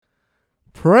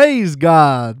Praise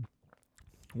God.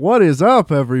 What is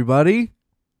up, everybody?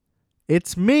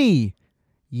 It's me,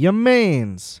 your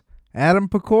mans, Adam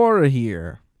Pecora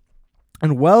here.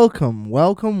 And welcome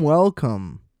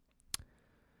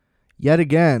yet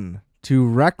again to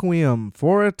Requiem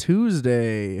for a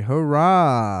Tuesday.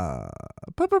 Hurrah.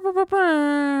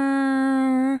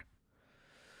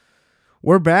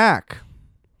 We're back.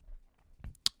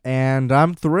 And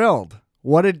I'm thrilled.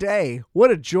 What a day.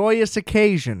 What a joyous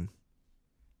occasion.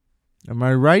 Am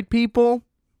I right, people?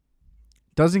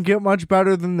 Doesn't get much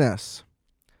better than this.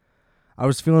 I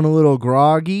was feeling a little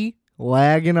groggy,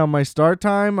 lagging on my start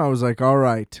time. I was like, all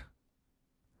right.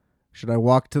 Should I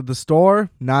walk to the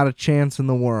store? Not a chance in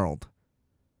the world.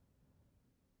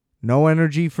 No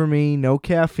energy for me, no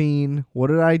caffeine.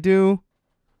 What did I do?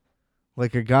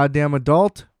 Like a goddamn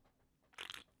adult?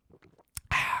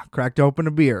 Cracked open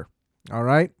a beer. All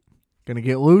right. Gonna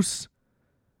get loose.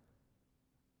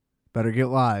 Better get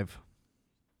live.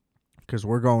 Because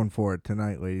we're going for it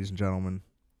tonight, ladies and gentlemen.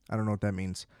 I don't know what that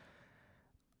means.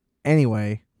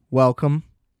 Anyway, welcome.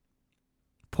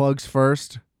 Plugs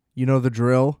first. You know the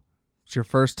drill. It's your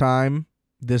first time.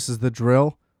 This is the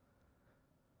drill.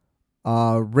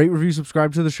 Rate, review,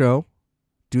 subscribe to the show.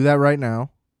 Do that right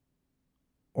now.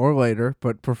 Or later,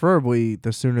 but preferably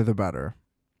the sooner the better.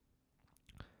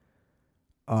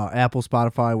 Apple,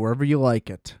 Spotify, wherever you like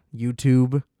it.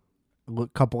 YouTube. A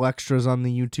couple extras on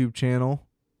the YouTube channel.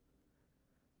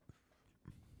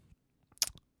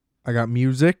 I got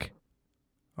music.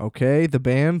 Okay, the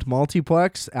band,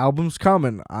 Multiplex, album's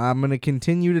coming. I'm going to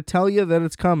continue to tell you that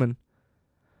it's coming.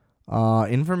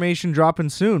 Information dropping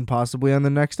soon, possibly on the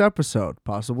next episode.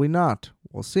 Possibly not.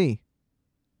 We'll see.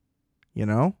 You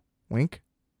know? Wink.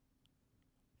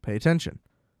 Pay attention.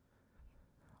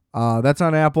 That's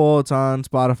on Apple. It's on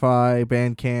Spotify,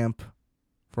 Bandcamp,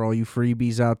 for all you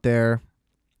freebies out there.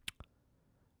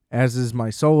 As is my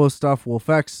solo stuff,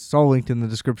 WolfX. It's all linked in the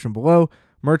description below.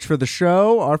 Merch for the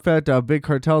show,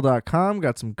 arfat.bigcartel.com.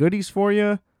 Got some goodies for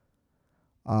you.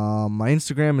 My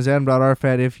Instagram is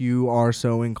adam.arfat if you are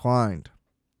so inclined.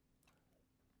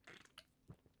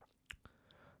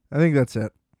 I think that's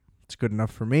it. It's good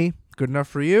enough for me. Good enough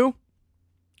for you?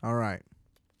 All right.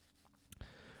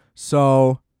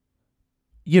 So,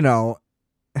 you know,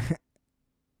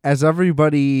 as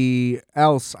everybody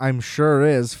else, I'm sure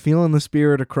is, feeling the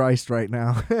Spirit of Christ right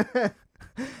now.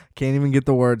 Can't even get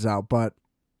the words out, but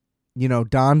you know,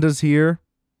 Donda's here.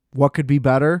 What could be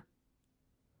better?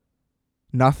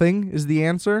 Nothing is the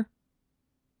answer.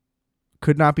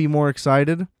 Could not be more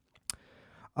excited.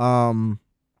 Listen,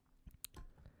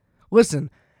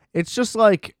 it's just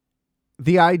like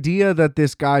the idea that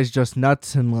this guy's just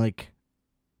nuts and like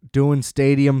doing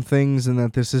stadium things and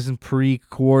that this isn't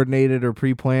pre-coordinated or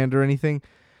pre-planned or anything.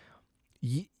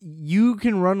 You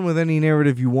can run with any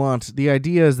narrative you want. The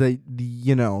idea is that,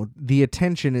 you know, the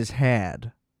attention is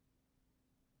had.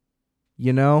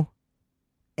 You know?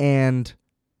 And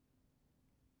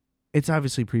it's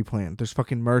obviously pre-planned. There's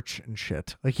fucking merch and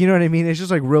shit. Like, you know what I mean? It's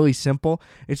just like really simple.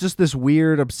 It's just this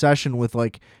weird obsession with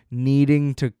like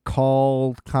needing to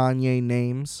call Kanye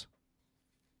names.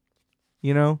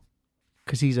 You know?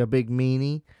 Because he's a big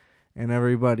meanie and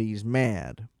everybody's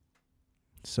mad.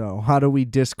 So how do we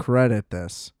discredit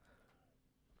this?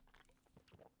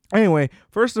 Anyway,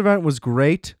 first event was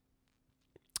great.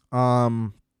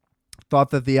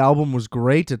 Thought that the album was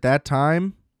great at that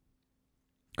time.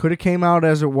 Could have came out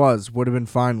as it was. Would have been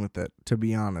fine with it, to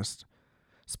be honest.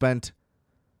 Spent,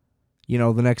 you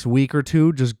know, the next week or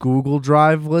two just Google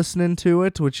Drive listening to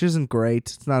it, which isn't great.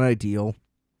 It's not ideal.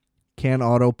 Can't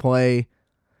autoplay.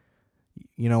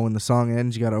 You know, when the song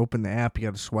ends, you got to open the app. You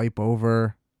got to swipe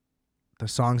over. The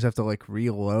songs have to like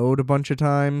reload a bunch of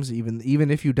times, even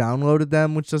if you downloaded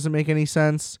them, which doesn't make any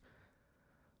sense.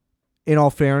 In all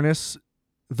fairness,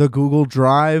 the Google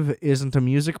Drive isn't a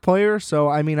music player, so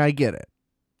I mean, I get it.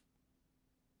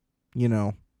 You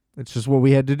know, it's just what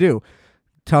we had to do.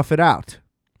 Tough it out.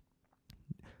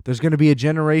 There's going to be a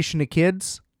generation of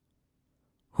kids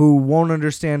who won't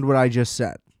understand what I just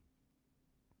said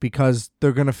because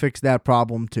they're going to fix that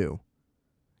problem too.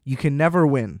 You can never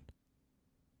win.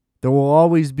 There will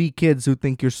always be kids who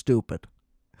think you're stupid.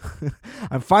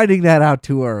 I'm finding that out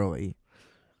too early.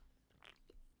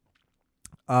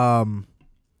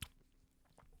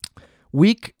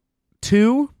 Week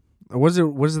 2, or was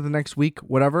it the next week?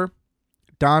 Whatever.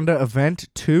 Donda Event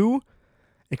 2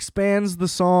 expands the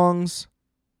songs,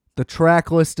 the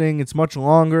track listing. It's much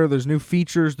longer. There's new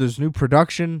features. There's new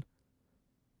production.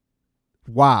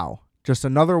 Wow. Just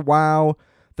another wow.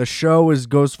 The show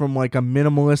goes from like a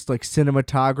minimalist, like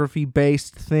cinematography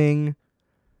based thing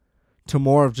to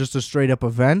more of just a straight up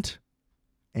event.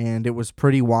 and it was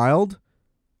pretty wild.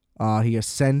 He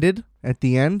ascended at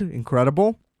the end.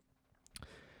 Incredible.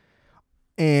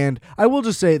 And I will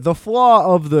just say the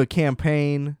flaw of the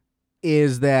campaign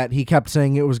is that he kept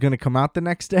saying it was going to come out the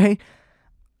next day.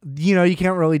 You know, you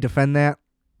can't really defend that.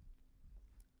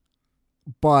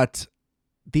 But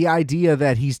the idea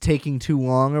that he's taking too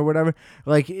long or whatever,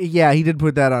 like, yeah, he did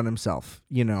put that on himself,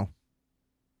 you know.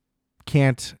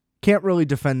 Can't really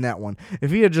defend that one. If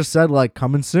he had just said, like,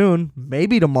 coming soon,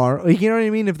 maybe tomorrow, like, you know what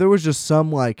I mean? If there was just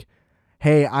some, like,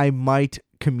 hey, I might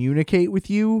communicate with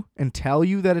you and tell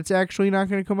you that it's actually not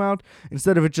going to come out,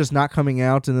 instead of it just not coming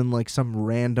out and then, like, some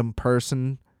random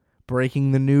person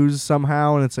breaking the news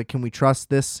somehow, and it's like, can we trust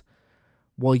this?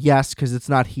 Well, yes, because it's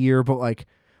not here, but, like,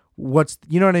 what's,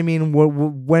 you know what I mean?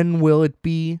 When will it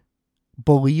be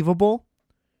believable?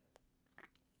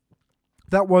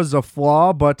 That was a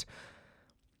flaw, but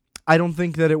I don't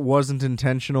think that it wasn't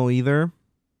intentional either.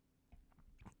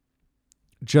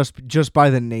 Just by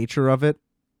the nature of it.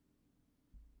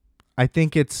 I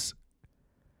think it's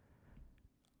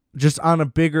just on a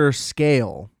bigger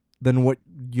scale than what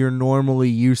you're normally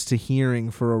used to hearing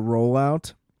for a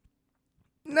rollout.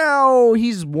 No,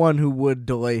 he's one who would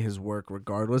delay his work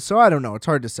regardless, so I don't know. It's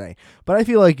hard to say. But I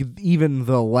feel like even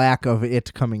the lack of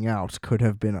it coming out could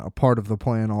have been a part of the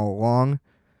plan all along,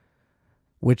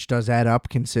 which does add up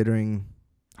considering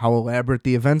how elaborate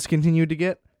the events continue to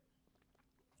get.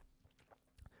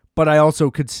 But I also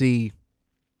could see,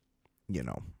 you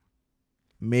know,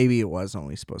 maybe it was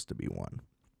only supposed to be one.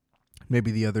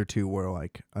 Maybe the other two were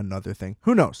like another thing.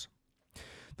 Who knows?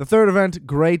 The third event,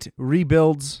 Great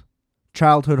Rebuilds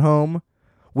Childhood Home,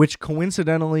 which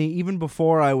coincidentally, even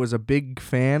before I was a big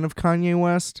fan of Kanye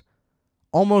West,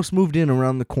 almost moved in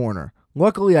around the corner.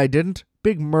 Luckily I didn't.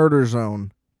 Big murder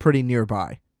zone pretty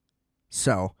nearby.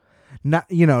 So, not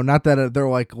that they're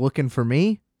like looking for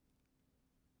me,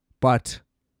 but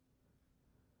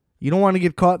you don't want to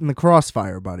get caught in the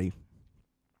crossfire, buddy.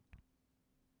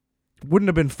 Wouldn't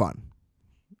have been fun,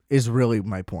 is really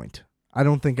my point. I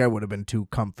don't think I would have been too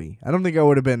comfy. I don't think I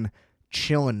would have been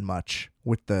chilling much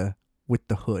with the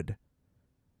hood.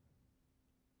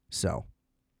 So,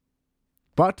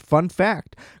 but fun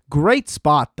fact, great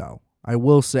spot though, I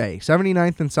will say.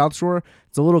 79th and South Shore,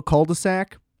 it's a little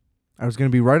cul-de-sac. I was going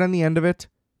to be right on the end of it.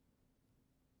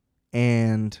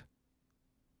 And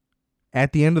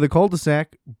at the end of the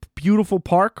cul-de-sac, beautiful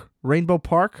park, Rainbow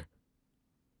Park.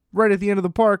 Right at the end of the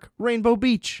park, Rainbow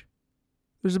Beach.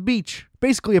 There's a beach,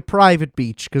 basically a private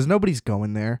beach, because nobody's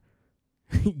going there.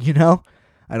 You know?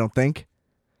 I don't think.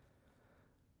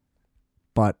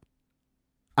 But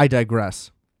I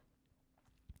digress.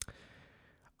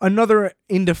 Another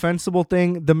indefensible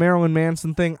thing, the Marilyn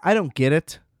Manson thing, I don't get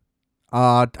it.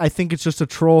 I think it's just a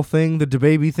troll thing. The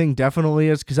DaBaby thing definitely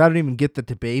is, because I don't even get the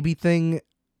DaBaby thing,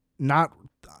 not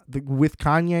with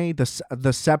Kanye,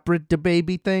 the separate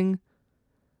DaBaby thing.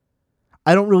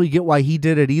 I don't really get why he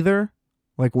did it either,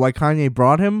 like why Kanye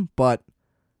brought him, but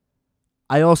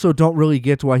I also don't really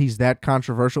get why he's that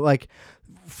controversial. Like,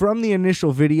 from the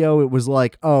initial video, it was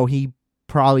like, oh, he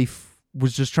probably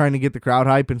was just trying to get the crowd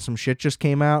hype and some shit just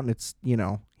came out, and it's, you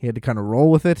know, he had to kind of roll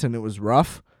with it, and it was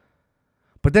rough.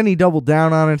 But then he doubled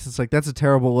down on it. It's like, that's a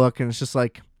terrible look, and it's just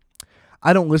like,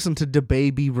 I don't listen to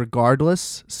DaBaby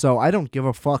regardless, so I don't give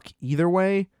a fuck either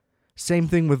way. Same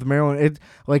thing with Marilyn.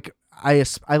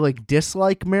 I like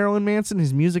dislike Marilyn Manson.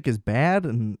 His music is bad,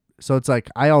 and so it's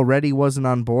like I already wasn't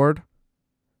on board.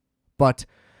 But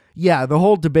yeah, the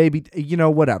whole DaBaby, you know,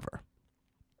 whatever.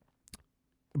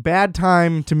 Bad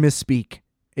time to misspeak.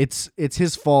 It's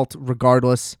his fault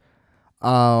regardless.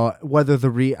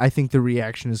 Whether I think the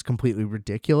reaction is completely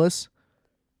ridiculous.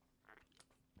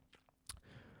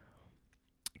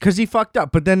 Because he fucked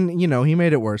up, but then, you know, he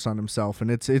made it worse on himself,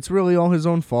 and it's really all his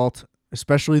own fault.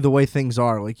 Especially the way things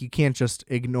are. Like, you can't just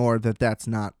ignore that that's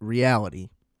not reality.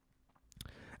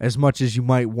 As much as you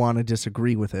might want to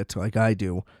disagree with it, like I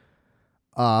do.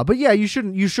 But yeah, you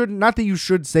shouldn't, not that you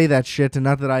should say that shit, and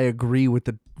not that I agree with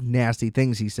the nasty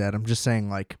things he said. I'm just saying,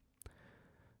 like,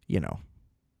 you know,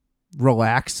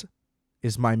 relax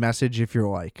is my message if you're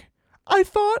like, I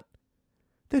thought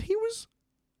that he was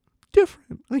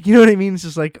different. Like, you know what I mean? It's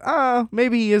just like,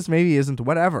 maybe he is, maybe he isn't,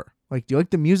 whatever. Like, do you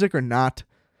like the music or not?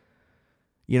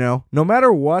 You know, no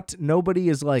matter what, nobody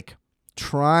is like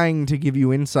trying to give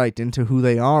you insight into who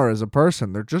they are as a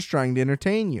person. They're just trying to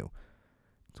entertain you.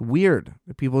 It's weird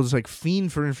that people just like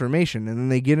fiend for information, and then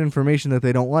they get information that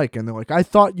they don't like, and they're like, I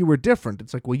thought you were different.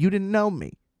 It's like, well, you didn't know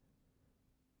me.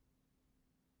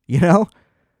 You know?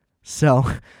 So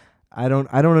I don't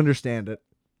understand it.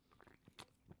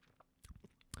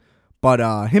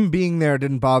 But him being there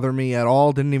didn't bother me at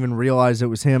all. Didn't even realize it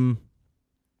was him.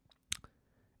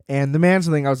 And the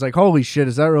Manson thing, I was like, holy shit,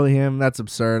 is that really him? That's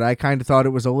absurd. I kind of thought it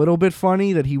was a little bit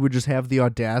funny that he would just have the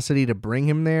audacity to bring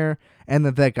him there and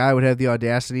that guy would have the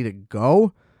audacity to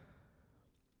go.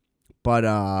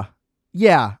 But,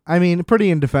 yeah, I mean, pretty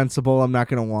indefensible, I'm not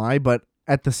going to lie. But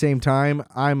at the same time,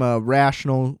 I'm a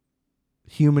rational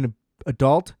human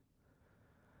adult.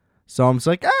 So I'm just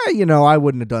like, I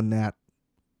wouldn't have done that.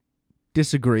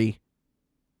 Disagree.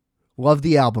 Love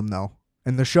the album, though.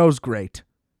 And the show's great.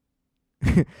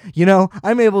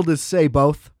 I'm able to say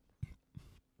both.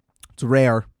 It's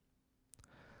rare.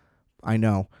 I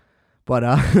know.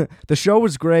 But the show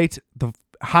was great. The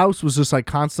house was just like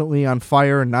constantly on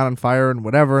fire and not on fire and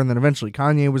whatever. And then eventually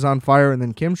Kanye was on fire and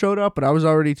then Kim showed up. But I was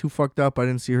already too fucked up. I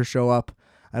didn't see her show up.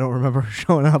 I don't remember her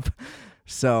showing up.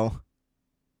 So,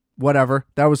 whatever.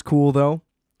 That was cool, though.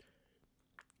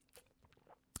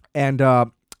 And I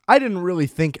didn't really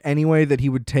think anyway that he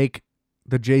would take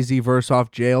the Jay-Z verse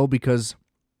off Jail, because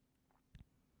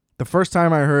the first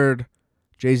time I heard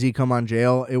Jay-Z come on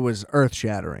Jail, it was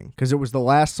earth-shattering, because it was the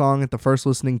last song at the first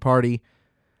listening party,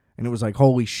 and it was like,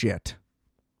 holy shit,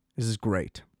 this is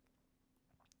great.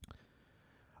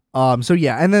 So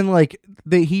yeah, and then like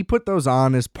he put those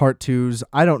on as part twos.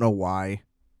 I don't know why.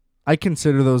 I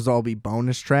consider those to all be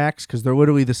bonus tracks, because they're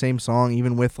literally the same song,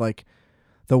 even with like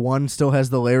the one still has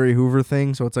the Larry Hoover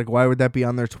thing, so it's like, why would that be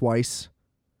on there twice?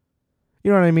 You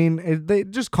know what I mean? They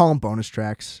just call them bonus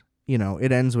tracks.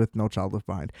 It ends with No Child Left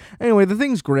Behind. Anyway, the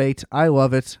thing's great. I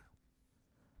love it.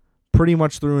 Pretty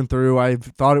much through and through. I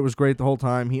thought it was great the whole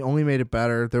time. He only made it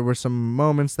better. There were some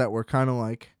moments that were kind of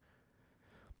like,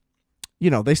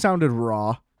 they sounded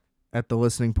raw at the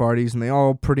listening parties, and they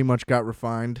all pretty much got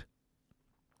refined.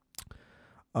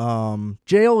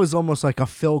 Jail is almost like a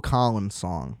Phil Collins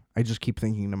song. I just keep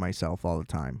thinking to myself all the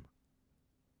time.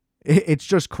 It's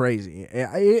just crazy.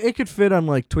 It could fit on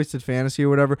like Twisted Fantasy or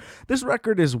whatever. This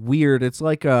record is weird. It's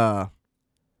like the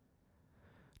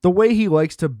way he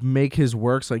likes to make his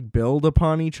works like build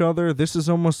upon each other. This is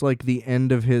almost like the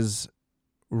end of his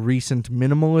recent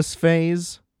minimalist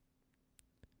phase.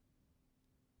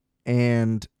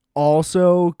 And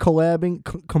also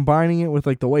combining it with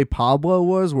like the way Pablo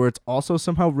was, where it's also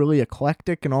somehow really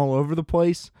eclectic and all over the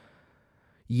place,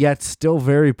 yet still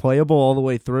very playable all the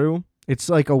way through. It's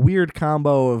like a weird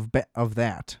combo of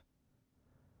that.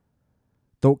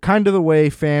 Kind of the way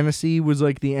Fantasy was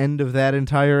like the end of that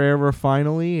entire era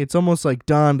finally. It's almost like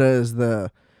Donda is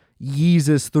the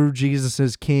Yeezus through Jesus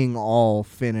is King all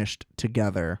finished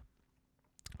together.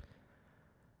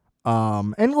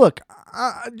 And look,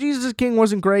 Jesus is King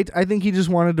wasn't great. I think he just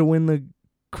wanted to win the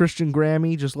Christian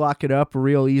Grammy, just lock it up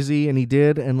real easy, and he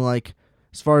did. And like,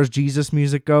 as far as Jesus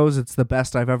music goes, it's the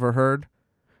best I've ever heard.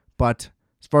 But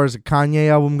as far as a Kanye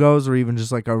album goes, or even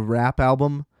just like a rap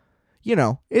album,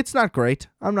 it's not great.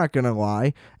 I'm not going to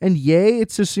lie. And Ye, it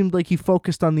just seemed like he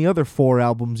focused on the other 4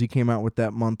 albums he came out with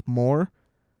that month more,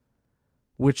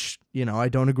 which, I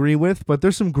don't agree with. But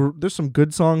there's some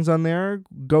good songs on there.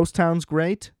 Ghost Town's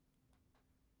great.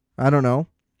 I don't know.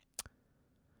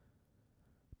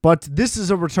 But this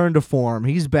is a return to form.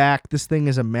 He's back. This thing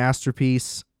is a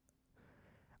masterpiece.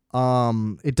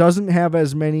 It doesn't have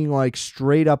as many like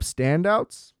straight up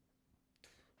standouts.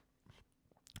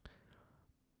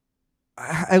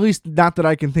 At least not that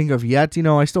I can think of yet.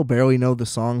 I still barely know the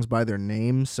songs by their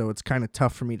names, so it's kind of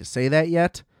tough for me to say that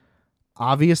yet.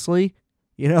 Obviously,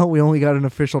 we only got an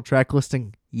official track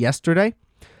listing yesterday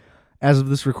as of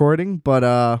this recording,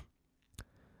 but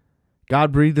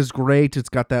God Breathe is great. It's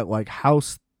got that like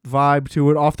house vibe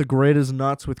to it. Off the Grid is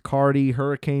nuts with Cardi.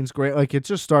 Hurricane's great. Like, it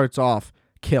just starts off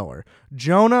killer.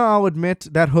 Jonah, I'll admit,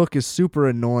 that hook is super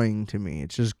annoying to me.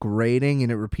 It's just grating,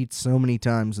 and it repeats so many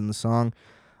times in the song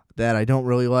that I don't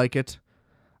really like it.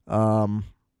 But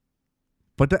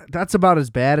that's about as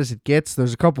bad as it gets.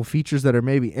 There's a couple features that are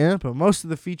maybe but most of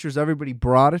the features, everybody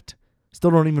brought it.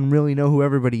 Still don't even really know who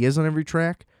everybody is on every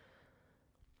track.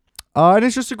 And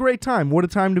it's just a great time. What a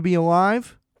time to be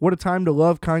alive. What a time to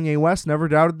love Kanye West. Never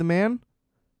doubted the man.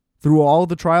 Through all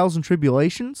the trials and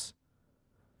tribulations.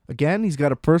 Again, he's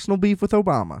got a personal beef with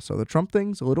Obama, so the Trump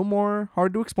thing's a little more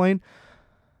hard to explain.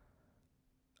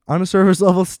 On a surface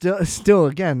level, still,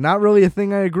 again, not really a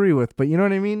thing I agree with, but you know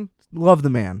what I mean? Love the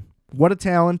man. What a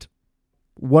talent.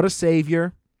 What a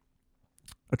savior.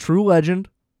 A true legend.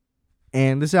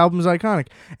 And this album is iconic.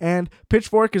 And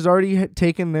Pitchfork has already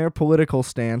taken their political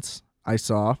stance, I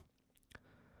saw.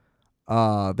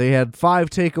 They had 5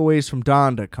 takeaways from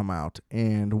Donda come out,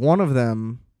 and one of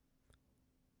them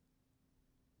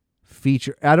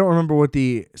I don't remember what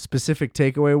the specific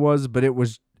takeaway was, but it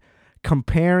was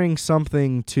comparing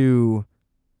something to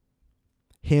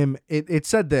him, it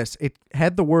said this. It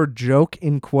had the word joke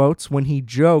in quotes when he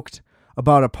joked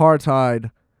about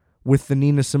apartheid with the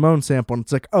Nina Simone sample. And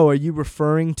it's like, oh, are you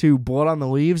referring to Blood on the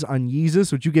Leaves on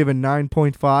Yeezus, which you gave a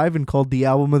 9.5 and called the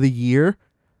album of the year?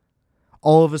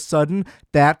 All of a sudden,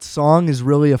 that song is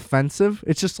really offensive.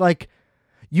 It's just like,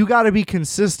 you got to be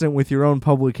consistent with your own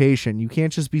publication. You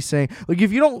can't just be saying, like,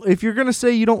 if you're going to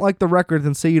say you don't like the record,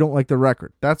 then say you don't like the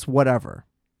record. That's whatever.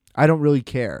 I don't really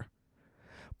care.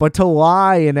 But to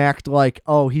lie and act like,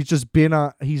 oh, he's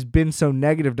been so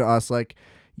negative to us, like,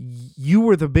 you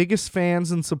were the biggest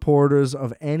fans and supporters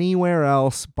of anywhere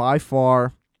else by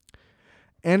far.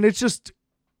 And it's just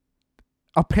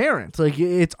apparent. Like,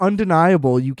 it's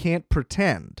undeniable. You can't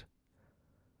pretend.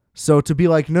 So to be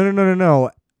like,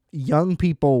 no, young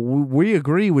people, we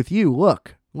agree with you.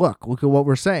 Look at what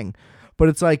we're saying. But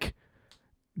it's like,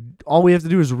 all we have to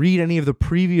do is read any of the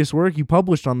previous work you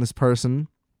published on this person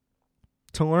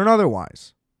to learn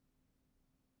otherwise.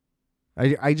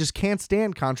 I just can't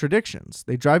stand contradictions.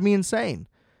 They drive me insane.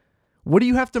 What do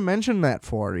you have to mention that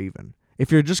for, even?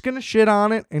 If you're just going to shit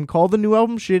on it and call the new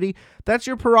album shitty, that's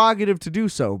your prerogative to do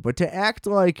so. But to act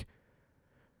like,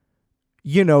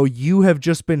 you have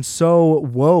just been so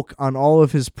woke on all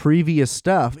of his previous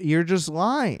stuff, you're just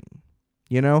lying,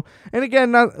 And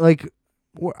again, not like,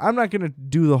 I'm not going to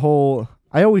do the whole,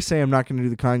 I always say I'm not going to do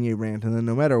the Kanye rant, and then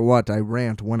no matter what, I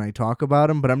rant when I talk about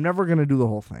him, but I'm never going to do the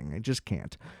whole thing. I just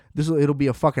can't. It'll be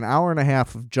a fucking hour and a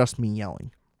half of just me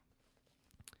yelling.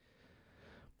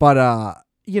 But,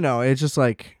 it's just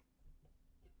like,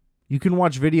 you can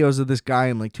watch videos of this guy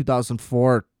in like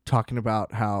 2004 talking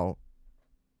about how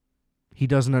he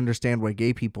doesn't understand why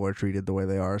gay people are treated the way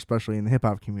they are, especially in the hip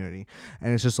hop community.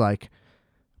 And it's just like,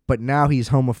 but now he's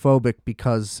homophobic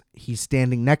because he's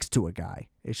standing next to a guy.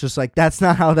 It's just like, that's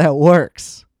not how that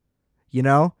works.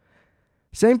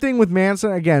 Same thing with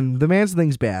Manson. Again, the Manson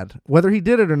thing's bad. Whether he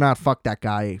did it or not, fuck that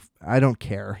guy. I don't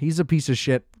care. He's a piece of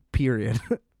shit, period.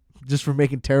 Just for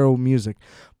making terrible music.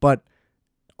 But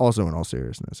also, in all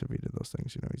seriousness, if he did those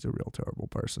things, he's a real terrible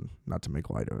person. Not to make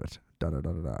light of it.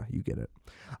 Da-da-da-da-da. You get it.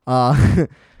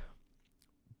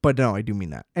 But no, I do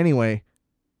mean that. Anyway,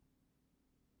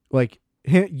 like,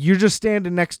 you're just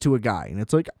standing next to a guy, and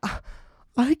it's like,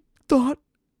 I thought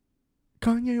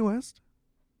Kanye West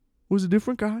was a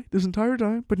different guy this entire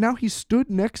time, but now he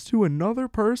stood next to another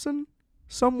person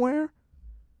somewhere.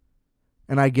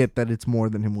 And I get that it's more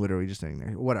than him literally just standing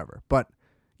there. Whatever. But,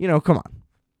 come on.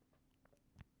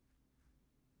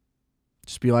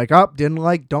 Just be like, don't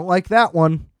like that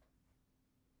one.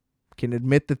 Can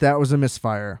admit that was a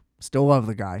misfire. Still love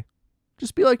the guy.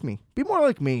 Just be like me. Be more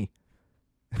like me.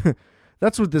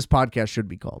 That's what this podcast should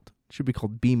be called. It should be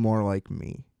called Be More Like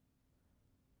Me.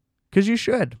 Because you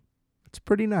should. It's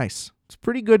pretty nice. It's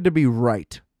pretty good to be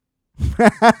right.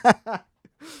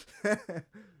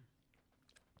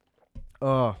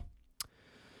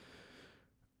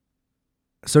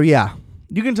 So yeah,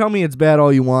 you can tell me it's bad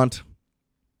all you want.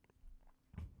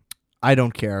 I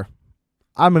don't care.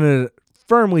 I'm going to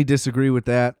firmly disagree with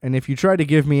that. And if you try to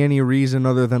give me any reason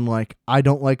other than like, I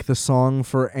don't like the song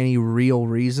for any real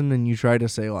reason, and you try to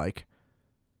say like,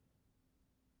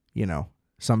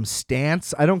 some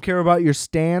stance, I don't care about your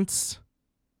stance.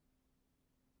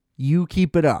 You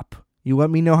keep it up. You let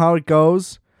me know how it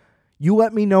goes. You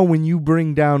let me know when you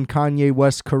bring down Kanye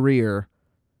West's career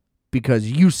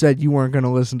because you said you weren't going to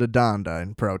listen to Donda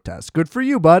in protest. Good for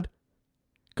you, bud.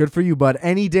 Good for you, bud.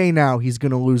 Any day now, he's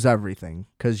going to lose everything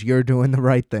because you're doing the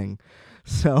right thing.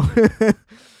 So,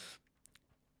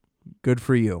 good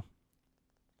for you.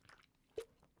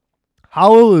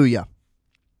 Hallelujah.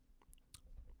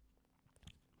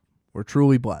 We're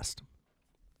truly blessed.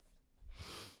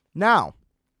 Now,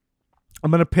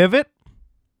 I'm going to pivot.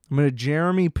 I'm going to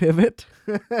Jeremy pivot.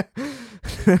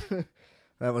 That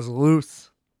was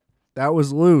loose.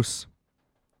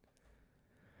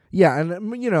 Yeah,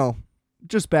 and,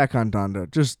 just back on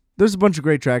Donda. There's a bunch of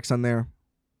great tracks on there.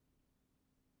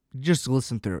 Just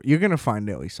listen through it. You're going to find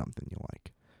at least something you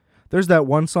like. There's that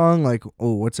one song, like,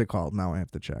 what's it called? Now I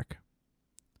have to check.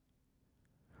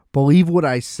 Believe What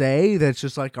I Say, that's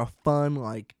just like a fun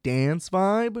like dance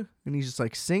vibe, and he's just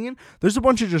like singing. There's a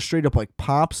bunch of just straight up like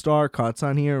pop star cuts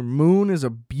on here. Moon is a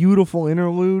beautiful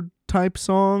interlude type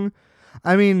song.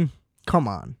 I mean, come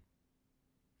on.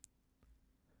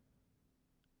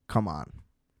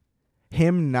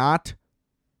 Him not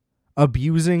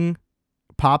abusing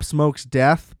Pop Smoke's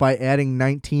death by adding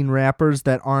 19 rappers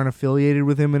that aren't affiliated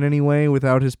with him in any way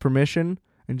without his permission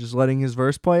and just letting his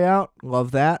verse play out.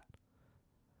 Love that.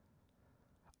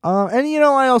 And,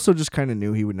 I also just kind of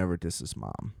knew he would never diss his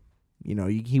mom. You know,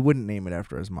 he wouldn't name it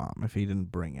after his mom if he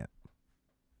didn't bring it.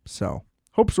 So,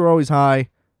 hopes are always high.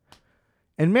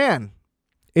 And man,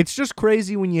 it's just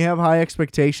crazy when you have high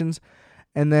expectations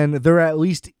and then they're at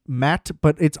least met,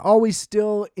 but it's always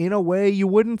still in a way you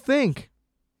wouldn't think.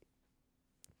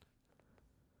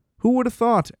 Who would have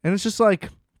thought? And it's just like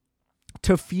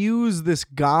to fuse this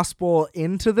gospel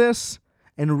into this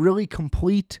and really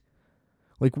complete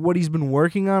like what he's been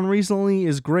working on recently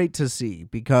is great to see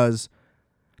because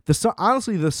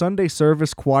honestly, the Sunday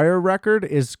service choir record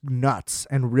is nuts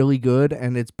and really good,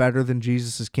 and it's better than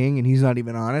Jesus is King, and he's not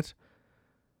even on it.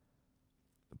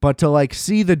 But to like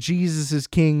see the Jesus is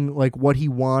King, like what he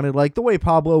wanted, like the way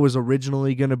Pablo was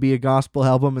originally going to be a gospel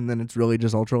album, and then it's really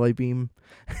just Ultralight Beam,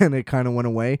 and it kind of went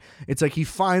away. It's like he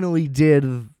finally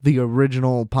did the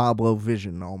original Pablo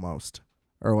vision almost.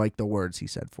 Or like the words he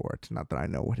said for it. Not that I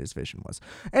know what his vision was.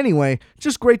 Anyway,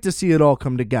 just great to see it all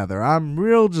come together. I'm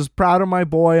real just proud of my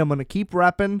boy. I'm going to keep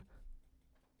repping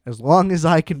as long as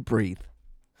I can breathe.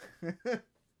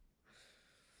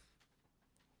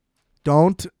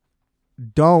 Don't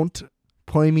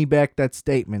play me back that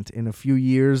statement in a few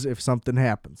years if something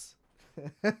happens.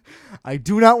 I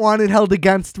do not want it held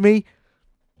against me.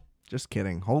 Just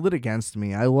kidding. Hold it against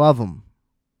me. I love him.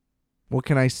 What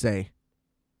can I say?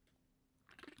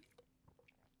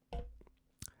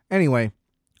 Anyway,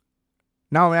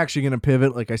 now I'm actually going to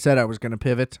pivot. Like I said, I was going to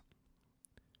pivot.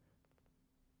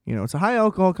 You know, it's a high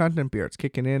alcohol content beer. It's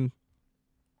kicking in.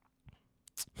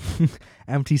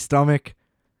 Empty stomach.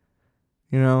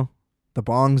 You know, the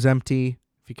bong's empty,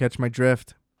 if you catch my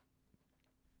drift.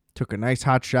 Took a nice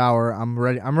hot shower. I'm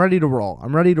ready to roll.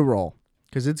 I'm ready to roll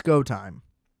because it's go time.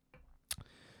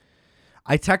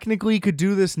 I technically could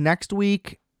do this next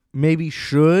week. Maybe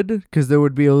should, because there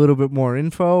would be a little bit more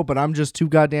info, but I'm just too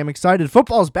goddamn excited.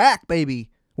 Football's back, baby.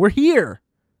 We're here.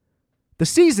 The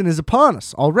season is upon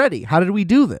us already. How did we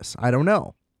do this? I don't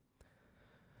know.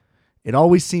 It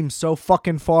always seems so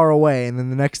fucking far away, and then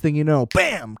the next thing you know,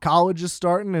 bam, college is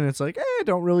starting, and it's like,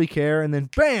 don't really care, and then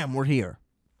bam, we're here.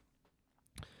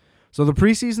 So the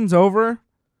preseason's over.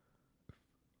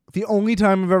 The only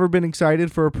time I've ever been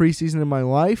excited for a preseason in my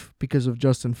life because of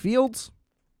Justin Fields,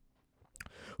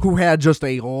 who had just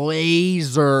a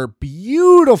laser,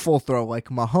 beautiful throw, like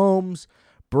Mahomes,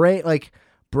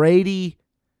 Brady,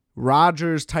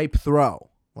 Rodgers type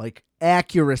throw, like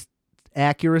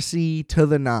accuracy to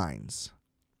the nines.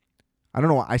 I don't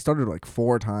know. I started like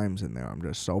 4 times in there. I'm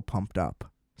just so pumped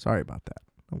up. Sorry about that.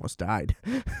 Almost died.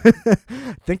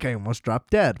 I think I almost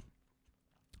dropped dead.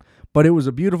 But it was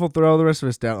a beautiful throw. The rest of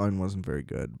his stat line wasn't very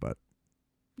good, but,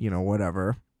 you know,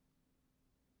 whatever.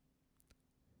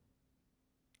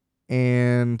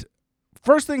 And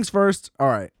first things first, all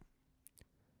right.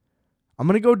 I'm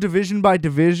going to go division by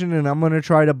division, and I'm going to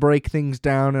try to break things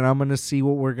down, and I'm going to see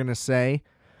what we're going to say.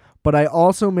 But I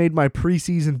also made my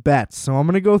preseason bets, so I'm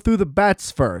going to go through the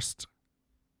bets first.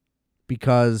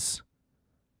 Because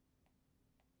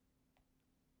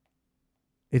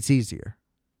it's easier.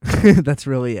 That's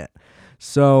really it.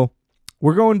 So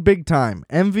we're going big time.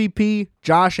 MVP,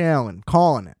 Josh Allen,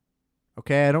 calling it.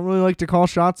 Okay, I don't really like to call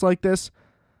shots like this.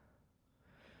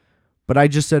 But I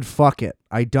just said, fuck it.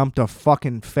 I dumped a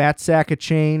fucking fat sack of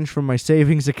change from my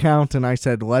savings account, and I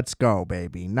said, let's go,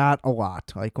 baby. Not a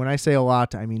lot. Like, when I say a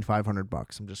lot, I mean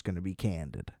 $500. I'm just going to be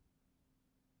candid.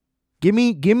 Give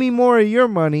me more of your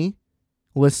money,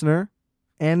 listener,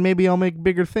 and maybe I'll make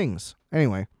bigger things.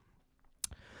 Anyway,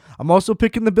 I'm also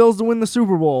picking the Bills to win the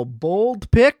Super Bowl.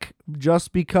 Bold pick,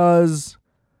 just because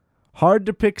hard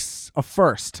to pick a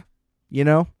first, you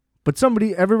know? But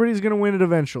everybody's going to win it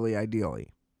eventually, ideally.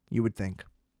 You would think.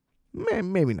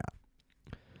 Maybe not.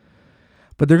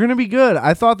 But they're going to be good.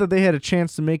 I thought that they had a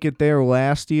chance to make it there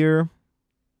last year.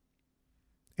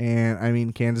 And, I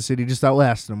mean, Kansas City just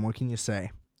outlasted them. What can you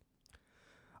say?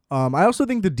 I also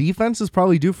think the defense is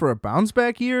probably due for a bounce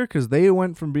back year because they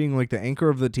went from being like the anchor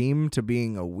of the team to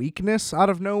being a weakness out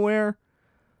of nowhere.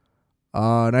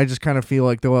 And I just kind of feel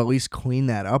like they'll at least clean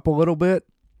that up a little bit.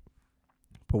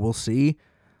 But we'll see.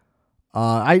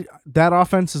 That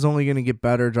offense is only going to get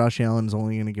better. Josh Allen's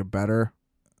only going to get better.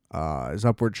 His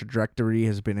upward trajectory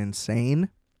has been insane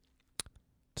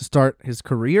to start his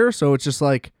career. So it's just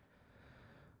like,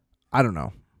 I don't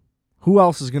know. Who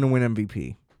else is going to win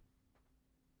MVP?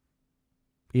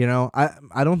 You know,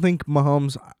 I don't think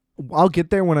Mahomes, I'll get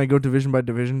there when I go division by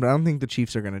division, but I don't think the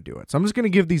Chiefs are going to do it. So I'm just going to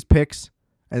give these picks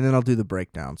and then I'll do the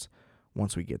breakdowns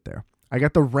once we get there. I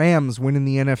got the Rams winning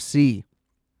the NFC.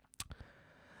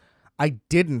 I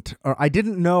didn't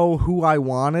know who I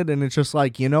wanted, and it's just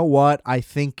like, you know what? I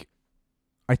think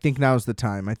now's the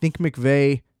time. I think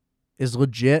McVay is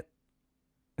legit,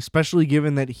 especially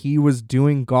given that he was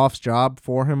doing Goff's job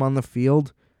for him on the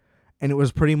field, and it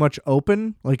was pretty much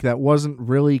open. Like, that wasn't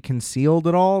really concealed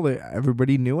at all.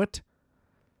 Everybody knew it.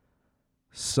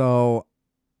 So,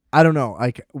 I don't know.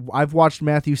 Like, I've watched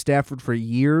Matthew Stafford for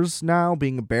years now,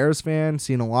 being a Bears fan,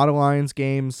 seen a lot of Lions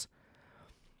games.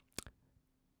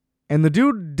 And the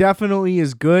dude definitely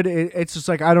is good. It's just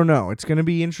like, I don't know. It's going to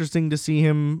be interesting to see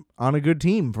him on a good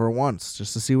team for once,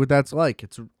 just to see what that's like.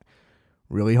 It's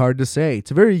really hard to say.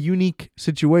 It's a very unique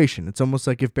situation. It's almost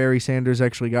like if Barry Sanders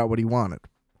actually got what he wanted,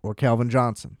 or Calvin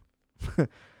Johnson.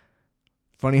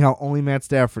 Funny how only Matt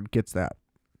Stafford gets that.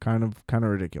 Kind of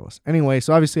ridiculous. Anyway,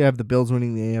 so obviously I have the Bills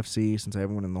winning the AFC since I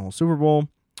haven't won in the whole Super Bowl.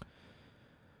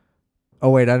 Oh,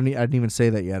 wait, I didn't even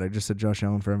say that yet. I just said Josh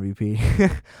Allen for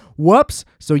MVP. Whoops.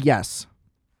 So, yes.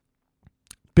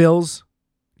 Bills,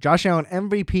 Josh Allen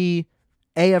MVP,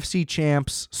 AFC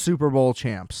champs, Super Bowl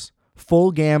champs.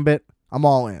 Full gambit. I'm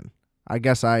all in. I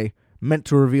guess I meant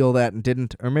to reveal that and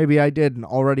didn't. Or maybe I did and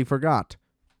already forgot.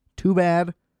 Too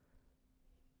bad.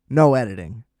 No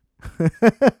editing.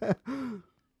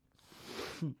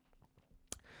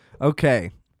 Okay.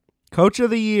 Coach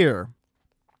of the Year.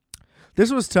 This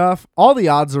was tough. All the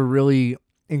odds are really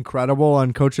incredible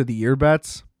on Coach of the Year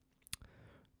bets.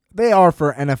 They are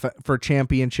for NFL, for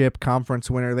championship, conference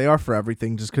winner. They are for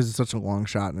everything just because it's such a long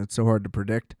shot and it's so hard to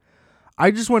predict. I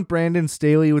just went Brandon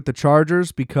Staley with the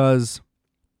Chargers because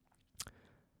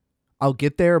I'll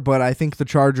get there, but I think the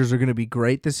Chargers are going to be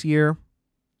great this year.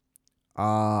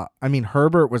 I mean,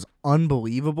 Herbert was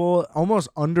unbelievable. Almost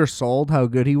undersold how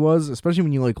good he was, especially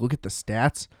when you look at the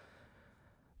stats.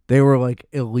 They were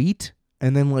elite.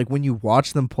 And then, when you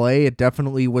watch them play, it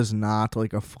definitely was not,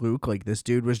 a fluke. This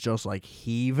dude was just,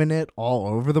 heaving it all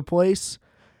over the place.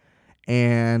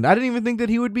 And I didn't even think that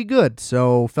he would be good.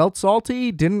 So, felt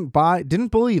salty, didn't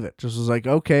believe it. Just was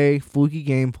okay, fluky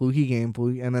game.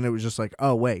 And then it was just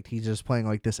oh, wait, he's just playing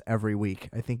like this every week.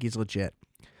 I think he's legit.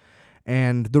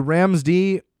 And the Rams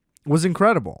D was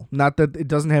incredible. Not that it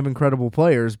doesn't have incredible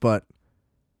players, but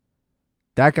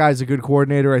that guy's a good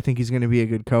coordinator. I think he's going to be a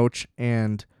good coach.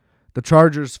 And the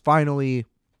Chargers finally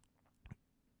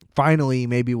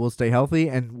maybe will stay healthy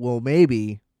and will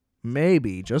maybe,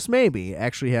 just maybe,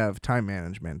 actually have time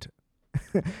management.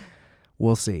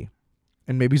 We'll see.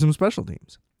 And maybe some special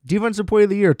teams. Defensive Player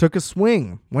of the Year took a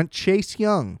swing. Went Chase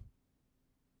Young.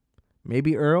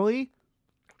 Maybe early.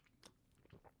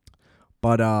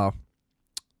 But, I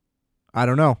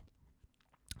don't know.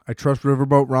 I trust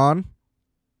Riverboat Ron.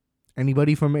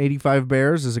 Anybody from 85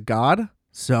 Bears is a god.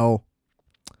 So,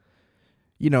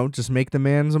 just make the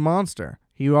man's a monster.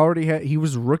 He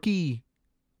was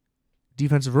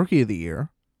defensive rookie of the year.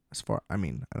 I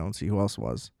don't see who else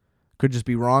was. Could just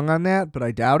be wrong on that, but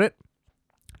I doubt it.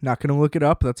 Not going to look it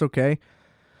up. That's okay.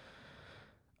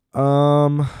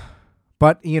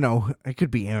 But it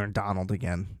could be Aaron Donald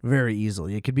again, very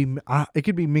easily. It could be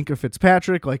Minkah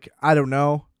Fitzpatrick. I don't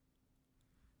know.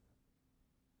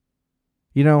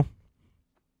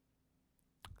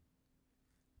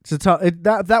 It's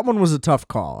that one was a tough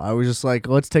call. I was just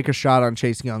let's take a shot on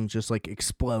Chase Young just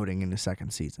exploding in the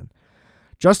second season.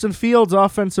 Justin Fields,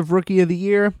 Offensive Rookie of the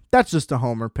Year. That's just a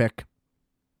homer pick.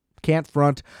 Can't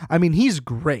front. I mean, he's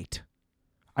great.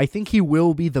 I think he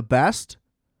will be the best,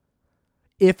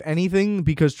 if anything,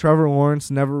 because Trevor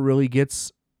Lawrence never really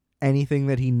gets anything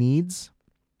that he needs.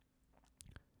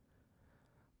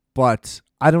 But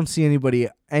I don't see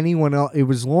anyone else. It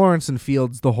was Lawrence and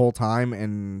Fields the whole time,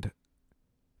 and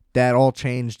that all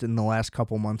changed in the last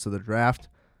couple months of the draft.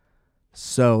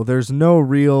 So there's no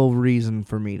real reason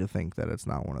for me to think that it's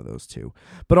not one of those two.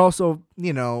 But also,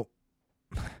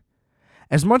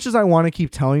 as much as I want to keep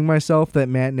telling myself that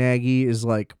Matt Nagy is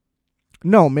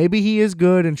no, maybe he is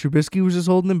good and Trubisky was just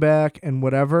holding him back and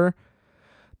whatever,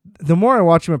 the more I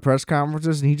watch him at press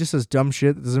conferences and he just says dumb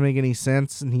shit that doesn't make any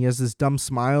sense and he has this dumb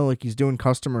smile like he's doing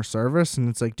customer service and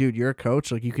it's dude, you're a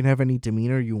coach. You can have any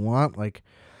demeanor you want.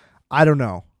 I don't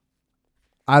know.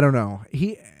 I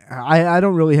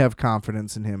don't really have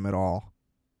confidence in him at all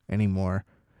anymore.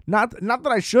 Not that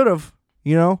I should have,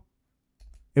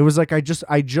 It was I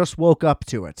just woke up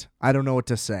to it. I don't know what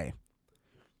to say.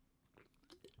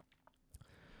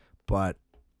 But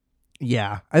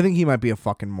yeah, I think he might be a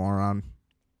fucking moron,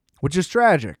 which is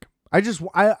tragic.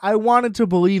 I wanted to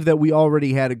believe that we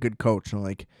already had a good coach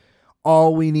and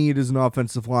all we need is an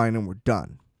offensive line and we're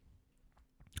done.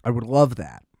 I would love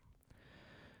that.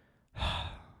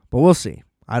 But we'll see.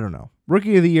 I don't know.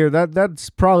 Rookie of the Year, that's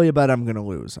probably a bet I'm going to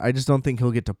lose. I just don't think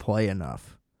he'll get to play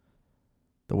enough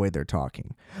the way they're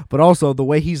talking. But also, the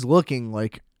way he's looking,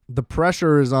 the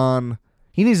pressure is on.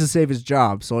 He needs to save his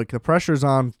job. So, the pressure's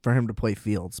on for him to play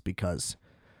Fields because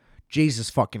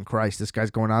Jesus fucking Christ, this guy's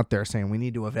going out there saying we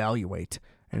need to evaluate.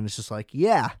 And it's just like,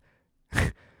 yeah.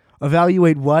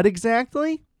 Evaluate what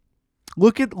exactly?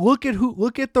 Look at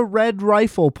the red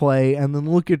rifle play and then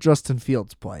look at Justin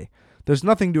Fields play. There's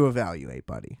nothing to evaluate,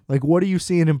 buddy. Like, what are you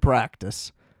seeing in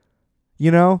practice?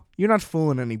 You know? You're not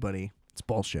fooling anybody. It's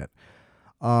bullshit.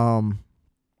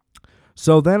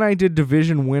 So then I did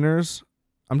division winners.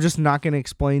 I'm just not going to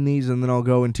explain these, and then I'll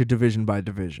go into division by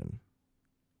division.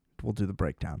 We'll do the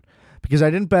breakdown. Because I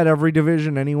didn't bet every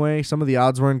division anyway. Some of the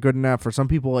odds weren't good enough. For some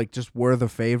people, like, just were the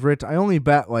favorite. I only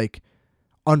bet, like,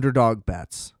 underdog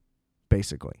bets,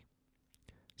 basically.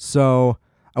 So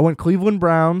I went Cleveland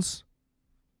Browns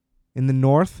in the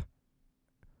North.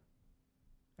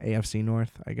 AFC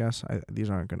North, I guess. These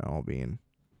aren't going to all be in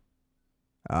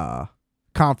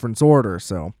conference order,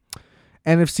 so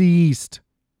NFC East,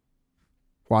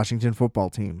 Washington football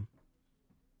team.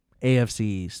 AFC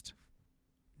East,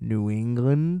 New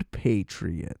England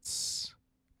Patriots.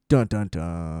 Dun, dun,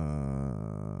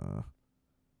 dun.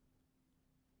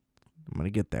 I'm going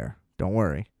to get there. Don't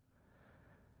worry.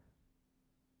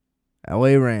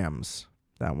 LA Rams.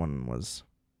 That one was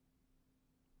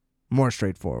more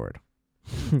straightforward.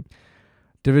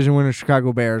 Division winner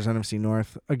Chicago Bears, NFC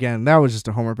North. Again, that was just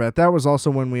a homer bet. That was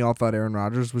also when we all thought Aaron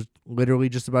Rodgers was literally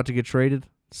just about to get traded.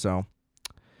 So,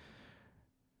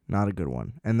 not a good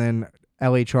one. And then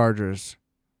LA Chargers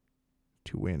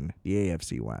to win the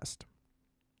AFC West.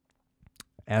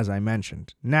 As I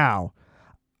mentioned. Now,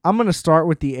 I'm going to start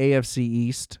with the AFC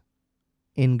East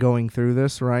in going through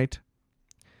this, right?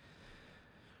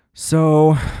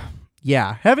 So,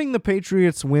 yeah, having the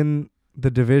Patriots win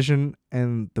the division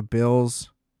and the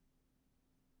Bills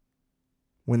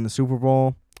win the Super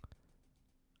Bowl,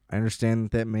 I understand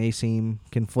that may seem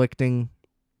conflicting,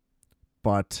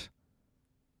 but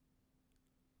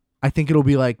I think it'll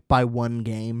be like by one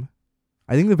game.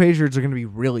 I think the Patriots are going to be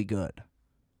really good.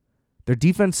 Their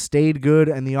defense stayed good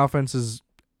and the offense is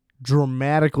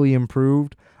dramatically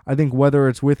improved. I think whether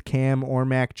it's with Cam or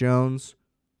Mac Jones,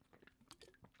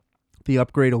 the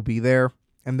upgrade will be there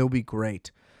and they'll be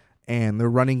great. And their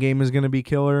running game is going to be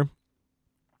killer.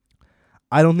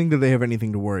 I don't think that they have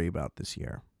anything to worry about this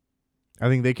year. I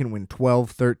think they can win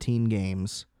 12, 13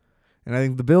 games. And I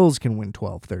think the Bills can win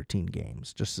 12, 13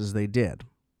 games, just as they did.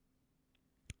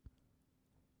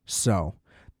 So,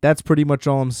 that's pretty much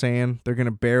all I'm saying. They're going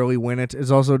to barely win it.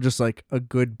 It's also just like a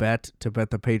good bet to bet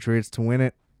the Patriots to win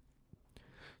it.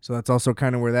 So that's also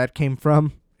kind of where that came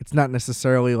from. It's not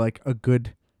necessarily like a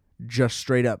good just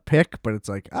straight up pick, but it's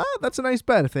like, that's a nice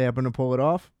bet if they happen to pull it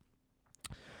off.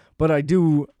 But I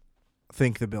do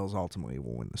think the Bills ultimately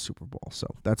will win the Super Bowl, so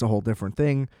that's a whole different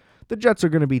thing. The Jets are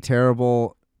going to be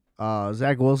terrible.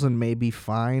 Zach Wilson may be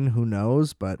fine, who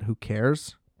knows, but who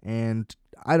cares? And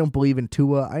I don't believe in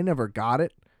Tua. I never got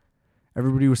it.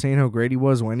 Everybody was saying how great he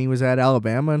was when he was at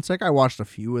Alabama, and it's like I watched a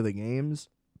few of the games.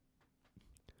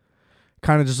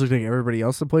 Kind of just looked like everybody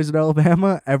else that plays at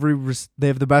Alabama. They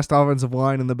have the best offensive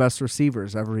line and the best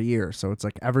receivers every year. So it's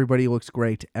like everybody looks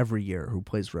great every year who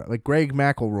plays. Like Greg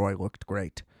McElroy looked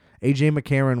great. A.J.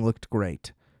 McCarron looked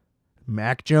great.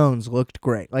 Mac Jones looked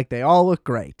great. Like they all look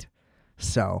great.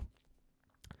 So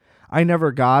I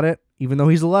never got it, even though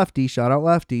he's a lefty. Shout out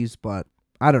lefties, but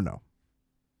I don't know.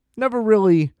 Never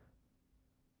really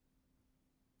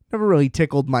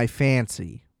tickled my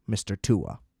fancy, Mr.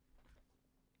 Tua.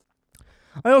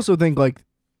 I also think, like,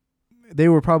 they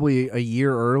were probably a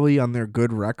year early on their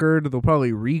good record. They'll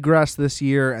probably regress this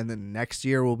year, and then next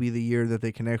year will be the year that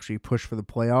they can actually push for the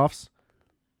playoffs.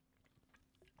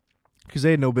 Because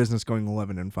they had no business going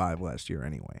 11-5 last year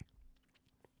anyway.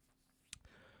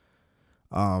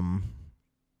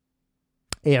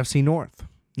 AFC North.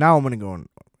 Now I'm going to go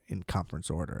in conference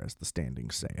order as the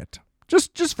standings say it.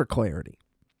 Just for clarity.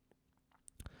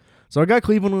 So I got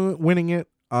Cleveland winning it.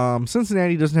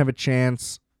 Cincinnati doesn't have a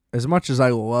chance. As much as I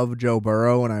love Joe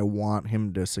Burrow and I want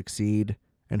him to succeed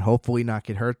and hopefully not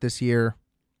get hurt this year,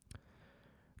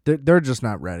 they're just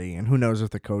not ready. And who knows if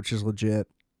the coach is legit.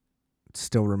 It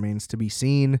still remains to be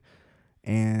seen.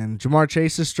 And Jamar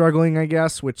Chase is struggling, I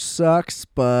guess, which sucks,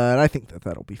 but I think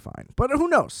that'll be fine. But who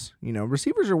knows? You know,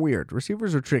 receivers are weird.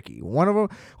 Receivers are tricky. One of them,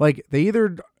 like,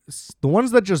 the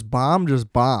ones that just bomb,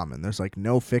 and there's, like,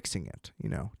 no fixing it. You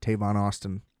know, Tavon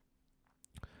Austin,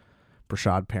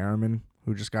 Brashad Perriman,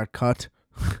 who just got cut.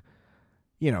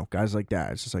 You know, guys like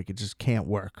that. It's just like, it just can't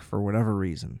work for whatever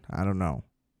reason. I don't know.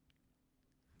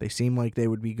 They seem like they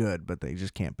would be good, but they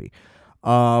just can't be.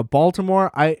 Baltimore,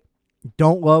 I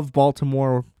don't love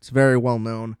Baltimore. It's very well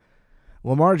known.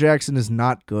 Lamar Jackson is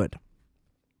not good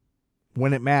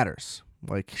when it matters.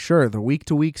 Like, sure, the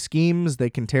week-to-week schemes, they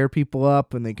can tear people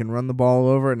up and they can run the ball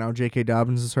over. And now J.K.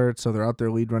 Dobbins is hurt, so they're out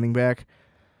their lead running back.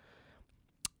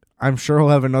 I'm sure he'll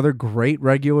have another great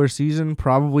regular season.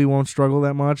 Probably won't struggle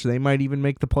that much. They might even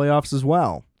make the playoffs as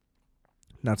well.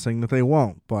 Not saying that they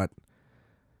won't, but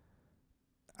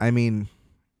I mean,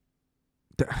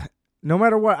 no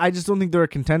matter what, I just don't think they're a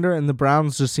contender, and the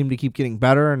Browns just seem to keep getting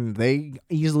better, and they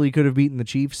easily could have beaten the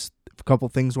Chiefs if a couple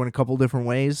things went a couple different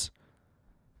ways.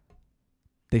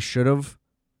 They should have,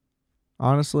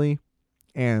 honestly.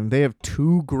 And they have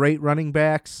 2 great running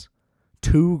backs,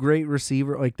 2 great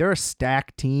receivers. Like, they're a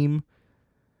stacked team.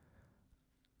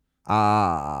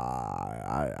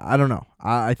 I don't know.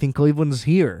 I think Cleveland's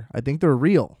here. I think they're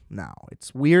real now.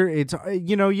 It's weird. It's,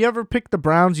 you ever pick the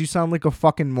Browns, you sound like a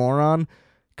fucking moron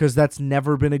because that's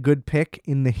never been a good pick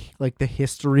in the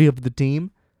history of the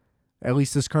team, at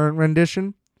least this current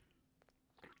rendition.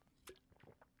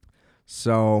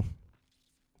 So,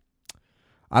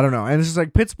 I don't know. And it's just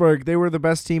like Pittsburgh, they were the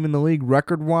best team in the league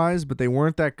record-wise, but they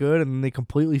weren't that good, and then they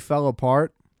completely fell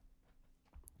apart.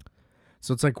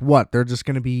 So it's like, what? They're just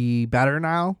going to be better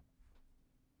now?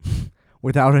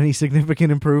 Without any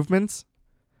significant improvements?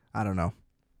 I don't know.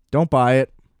 Don't buy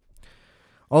it.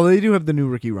 Although they do have the new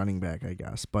rookie running back, I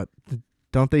guess. But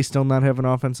don't they still not have an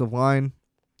offensive line?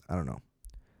 I don't know.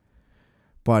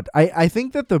 But I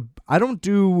think that I don't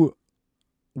do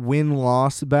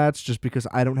win-loss bets just because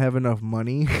I don't have enough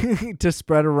money to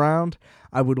spread around.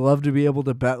 I would love to be able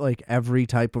to bet like every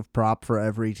type of prop for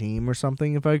every team or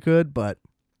something if I could, but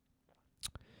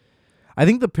I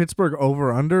think the Pittsburgh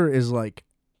over-under is like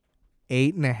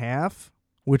 8.5,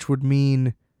 which would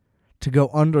mean to go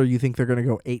under, you think they're going to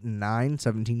go 8-9,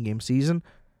 17-game season.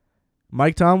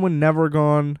 Mike Tomlin never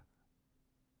gone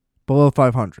below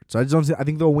 500. So I just don't see, I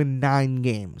think they'll win 9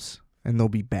 games and they'll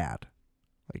be bad.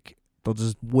 Like, they'll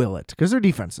just will it because their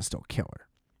defense is still killer.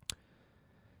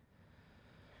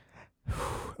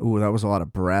 Ooh, that was a lot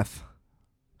of breath.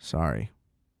 Sorry.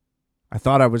 I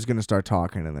thought I was going to start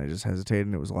talking and I just hesitated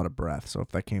and it was a lot of breath. So if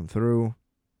that came through,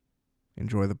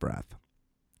 enjoy the breath.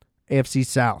 AFC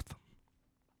South.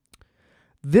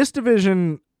 This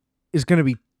division is going to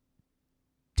be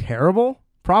terrible,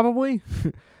 probably.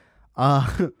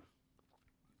 I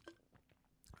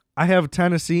have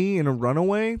Tennessee in a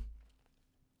runaway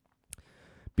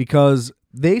because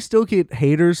they still get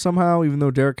haters somehow, even though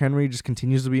Derrick Henry just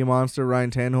continues to be a monster.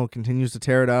 Ryan Tannehill continues to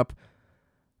tear it up.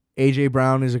 A.J.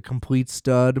 Brown is a complete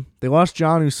stud. They lost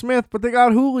Jonnu Smith, but they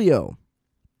got Julio.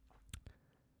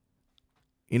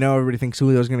 Everybody thinks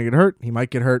Julio's going to get hurt. He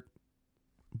might get hurt.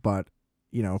 But,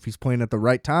 if he's playing at the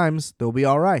right times, they'll be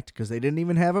all right because they didn't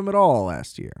even have him at all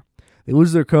last year. They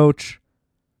lose their coach.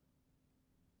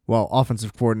 Well,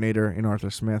 offensive coordinator in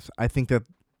Arthur Smith. I think that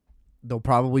they'll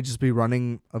probably just be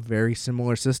running a very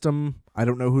similar system. I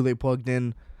don't know who they plugged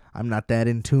in. I'm not that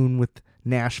in tune with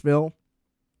Nashville.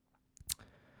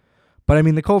 But, I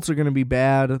mean, the Colts are going to be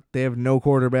bad. They have no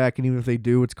quarterback, and even if they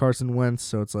do, it's Carson Wentz,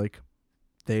 so it's like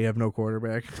they have no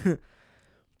quarterback.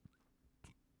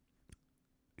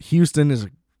 Houston is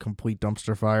a complete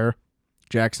dumpster fire.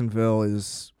 Jacksonville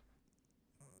is,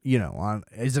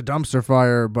 is a dumpster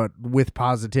fire, but with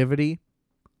positivity,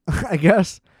 I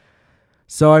guess.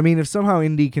 So, I mean, if somehow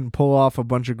Indy can pull off a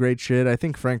bunch of great shit, I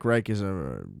think Frank Reich is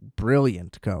a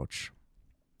brilliant coach.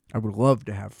 I would love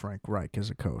to have Frank Reich as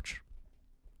a coach.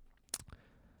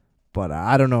 But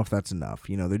I don't know if that's enough.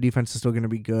 Their defense is still going to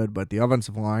be good, but the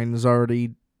offensive line is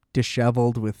already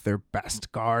disheveled with their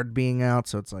best guard being out.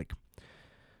 So it's like,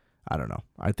 I don't know.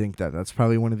 I think that's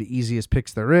probably one of the easiest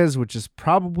picks there is, which is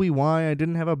probably why I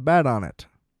didn't have a bet on it.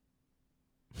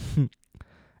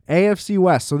 AFC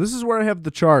West. So this is where I have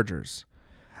the Chargers.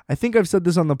 I think I've said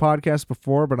this on the podcast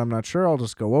before, but I'm not sure. I'll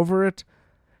just go over it.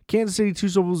 Kansas City, 2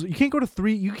 Super Bowls. You can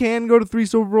go to 3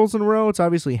 Super Bowls in a row. It's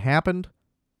obviously happened.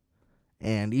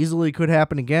 And easily could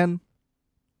happen again.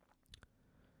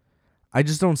 I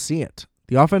just don't see it.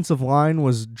 The offensive line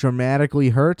was dramatically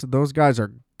hurt. Those guys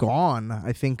are gone.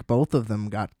 I think both of them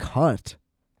got cut.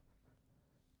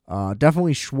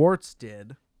 Definitely Schwartz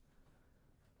did.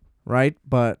 Right?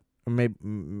 But maybe,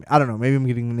 I don't know. Maybe I'm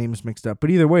getting the names mixed up.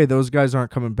 But either way, those guys aren't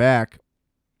coming back.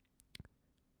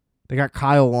 They got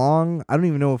Kyle Long. I don't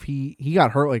even know if he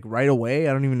got hurt like right away.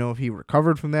 I don't even know if he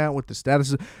recovered from that, what the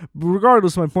status is.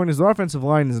 Regardless, my point is the offensive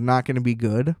line is not going to be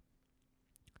good.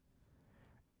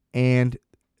 And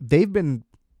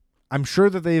I'm sure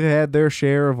that they've had their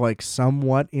share of like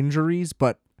somewhat injuries,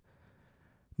 but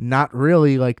not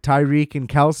really. Like Tyreek and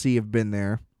Kelsey have been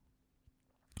there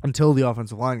until the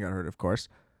offensive line got hurt, of course.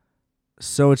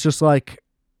 So it's just like,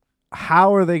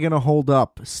 how are they going to hold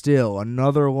up still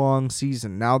another long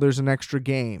season? Now there's an extra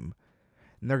game.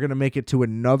 and they're going to make it to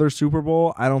another Super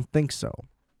Bowl? I don't think so.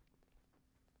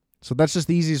 So that's just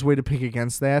the easiest way to pick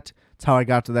against that. It's how I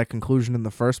got to that conclusion in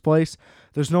the first place.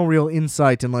 There's no real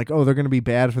insight in like, oh, they're going to be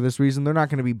bad for this reason. They're not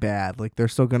going to be bad. Like, they're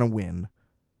still going to win.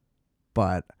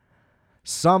 But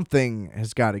something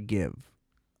has got to give.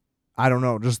 I don't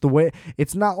know. Just the way,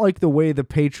 it's not like the way the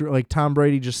Patriot, like Tom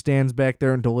Brady just stands back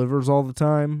there and delivers all the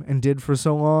time and did for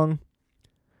so long.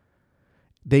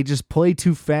 They just play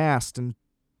too fast, and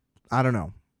I don't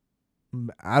know.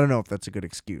 I don't know if that's a good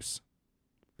excuse.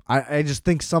 I just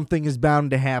think something is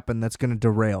bound to happen that's going to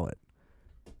derail it.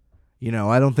 You know,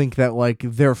 I don't think that like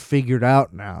they're figured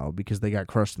out now because they got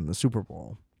crushed in the Super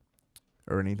Bowl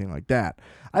or anything like that.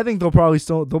 I think they'll probably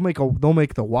still they'll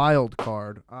make the wild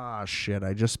card. Ah, shit,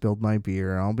 I just spilled my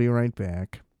beer. I'll be right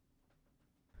back.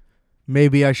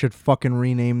 Maybe I should fucking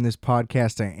rename this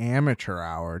podcast to Amateur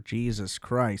Hour. Jesus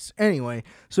Christ. Anyway,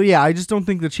 so yeah, I just don't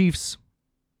think the Chiefs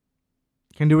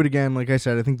can do it again. Like I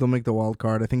said, I think they'll make the wild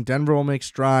card. I think Denver will make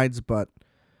strides, but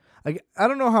I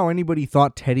don't know how anybody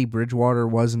thought Teddy Bridgewater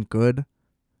wasn't good.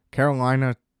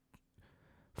 Carolina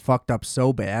fucked up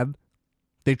so bad.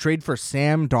 They trade for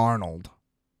Sam Darnold.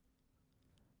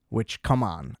 Which, come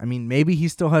on. I mean, maybe he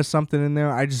still has something in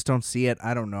there. I just don't see it.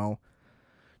 I don't know.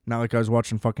 Not like I was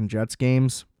watching fucking Jets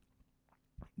games.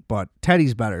 But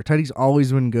Teddy's better. Teddy's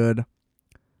always been good.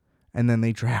 And then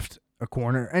they draft a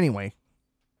corner. Anyway,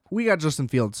 we got Justin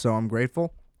Fields, so I'm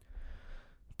grateful.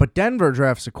 But Denver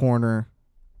drafts a corner.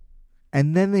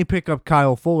 And then they pick up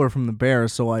Kyle Fuller from the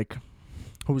Bears. So, like,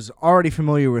 who's already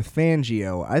familiar with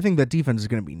Fangio. I think that defense is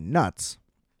going to be nuts.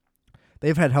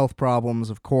 They've had health problems,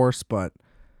 of course, but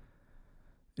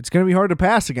it's going to be hard to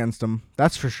pass against them.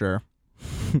 That's for sure.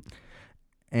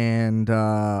 And,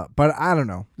 but I don't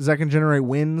know. Is that going to generate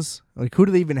wins? Like, who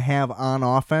do they even have on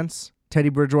offense? Teddy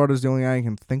Bridgewater is the only guy I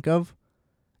can think of.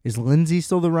 Is Lindsey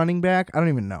still the running back? I don't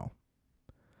even know.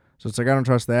 So it's like, I don't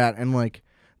trust that. And, like,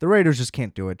 the Raiders just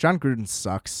can't do it. John Gruden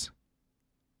sucks.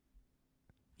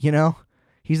 You know?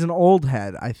 He's an old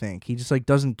head, I think. He just, like,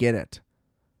 doesn't get it.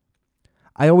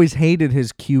 I always hated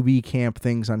his QB camp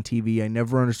things on TV. I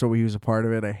never understood why he was a part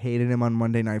of it. I hated him on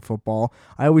Monday Night Football.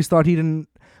 I always thought he didn't,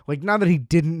 like, not that he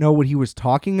didn't know what he was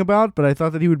talking about, but I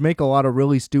thought that he would make a lot of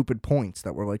really stupid points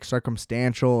that were, like,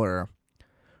 circumstantial or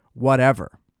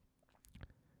whatever.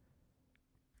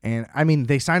 And, I mean,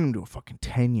 they signed him to a fucking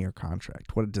 10-year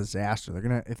contract. What a disaster. They're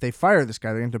going to, if they fire this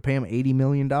guy, they're going to pay him $80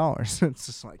 million. It's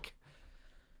just like,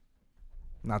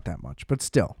 not that much, but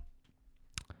still.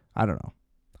 I don't know.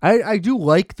 I do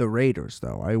like the Raiders,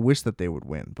 though. I wish that they would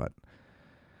win, but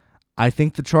I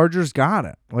think the Chargers got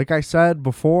it. Like I said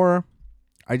before,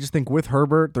 I just think with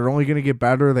Herbert, they're only going to get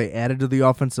better. They added to the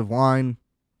offensive line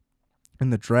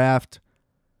in the draft.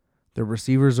 Their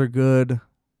receivers are good.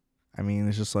 I mean,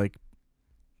 it's just like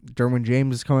Derwin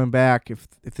James is coming back. If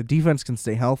the defense can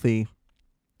stay healthy,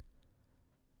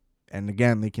 and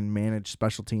again, they can manage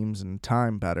special teams and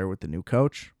time better with the new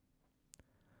coach,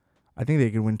 I think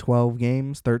they could win 12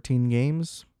 games, 13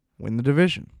 games, win the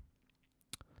division.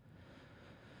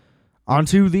 On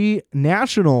to the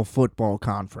National Football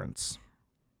Conference.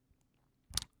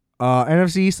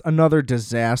 NFC East, another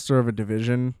disaster of a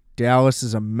division. Dallas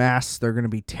is a mess. They're going to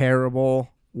be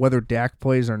terrible. Whether Dak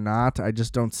plays or not, I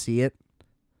just don't see it.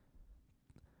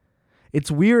 It's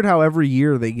weird how every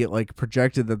year they get like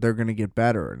projected that they're going to get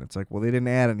better. And it's like, well, they didn't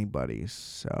add anybody.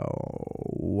 So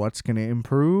what's going to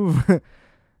improve?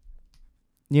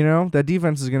 You know, that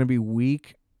defense is going to be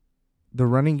weak. The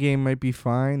running game might be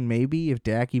fine, maybe, if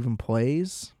Dak even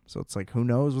plays. So it's like, who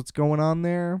knows what's going on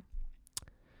there?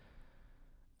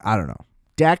 I don't know.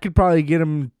 Dak could probably get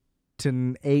him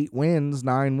to 8 wins,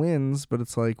 9 wins, but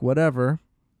it's like, whatever.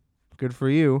 Good for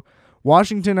you.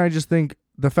 Washington, I just think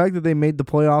the fact that they made the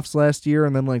playoffs last year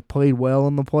and then like played well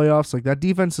in the playoffs, like that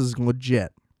defense is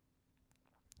legit.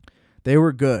 They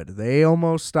were good. They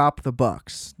almost stopped the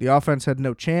Bucs. The offense had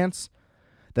no chance.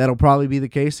 That'll probably be the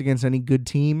case against any good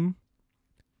team.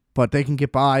 But they can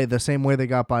get by the same way they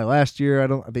got by last year.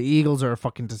 The Eagles are a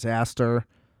fucking disaster.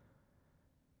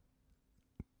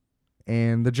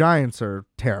 And the Giants are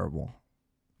terrible.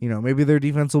 You know, maybe their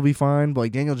defense will be fine, but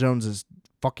like Daniel Jones is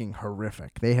fucking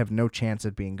horrific. They have no chance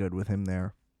at being good with him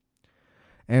there.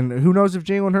 And who knows if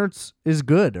Jalen Hurts is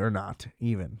good or not,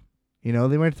 even. You know,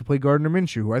 they might have to play Gardner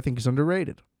Minshew, who I think is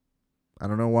underrated. I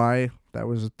don't know why that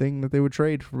was a thing that they would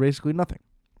trade for basically nothing.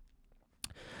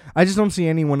 I just don't see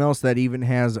anyone else that even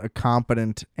has a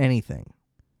competent anything.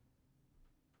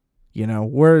 You know,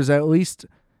 whereas at least,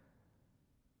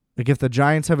 like if the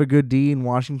Giants have a good D and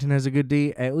Washington has a good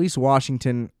D, at least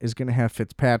Washington is going to have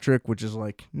Fitzpatrick, which is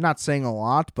like not saying a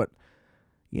lot, but,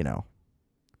 you know,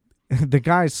 The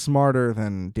guy's smarter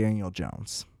than Daniel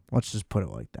Jones. Let's just put it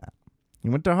like that. He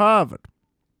went to Harvard.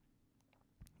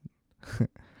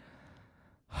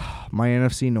 My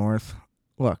NFC North.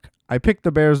 Look, I picked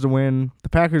the Bears to win. The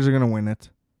Packers are going to win it.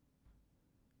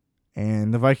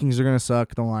 And the Vikings are going to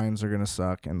suck. The Lions are going to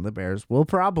suck. And the Bears will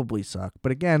probably suck.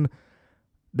 But again,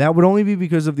 that would only be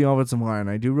because of the offensive line.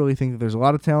 I do really think that there's a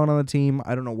lot of talent on the team.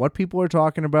 I don't know what people are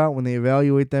talking about when they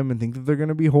evaluate them and think that they're going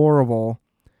to be horrible.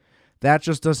 That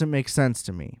just doesn't make sense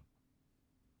to me.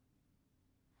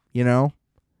 You know?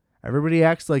 Everybody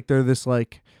acts like they're this,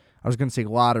 like, I was going to say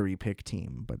lottery pick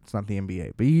team, but it's not the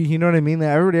NBA. But you know what I mean?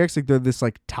 Everybody acts like they're this,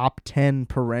 like, top 10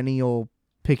 perennial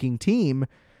picking team,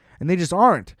 and they just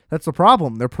aren't. That's the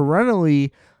problem. They're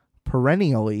perennially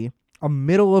a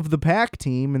middle-of-the-pack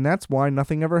team, and that's why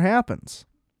nothing ever happens.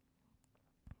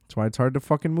 That's why it's hard to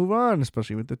fucking move on,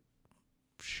 especially with the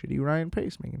shitty Ryan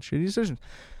Pace making shitty decisions.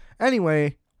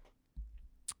 Anyway,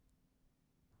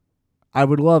 I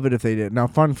would love it if they did. Now,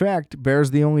 fun fact,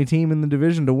 Bears the only team in the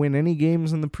division to win any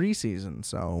games in the preseason,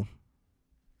 so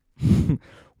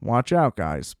watch out,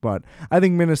 guys. But I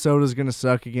think Minnesota's going to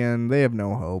suck again. They have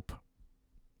no hope.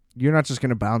 You're not just going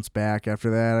to bounce back after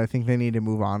that. I think they need to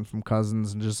move on from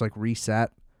Cousins and just, like,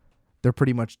 reset. They're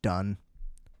pretty much done.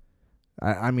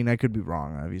 I mean, I could be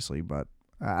wrong, obviously, but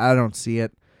I don't see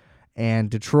it. And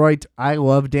Detroit, I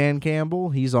love Dan Campbell.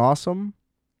 He's awesome.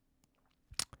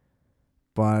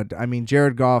 But, I mean,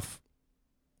 Jared Goff,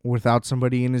 without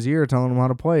somebody in his ear telling him how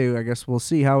to play, I guess we'll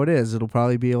see how it is. It'll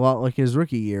probably be a lot like his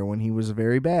rookie year when he was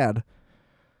very bad.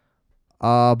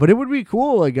 But it would be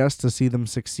cool, I guess, to see them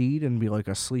succeed and be like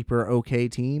a sleeper okay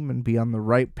team and be on the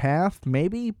right path,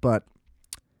 maybe. But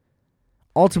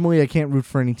ultimately, I can't root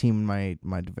for any team in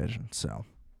my division. So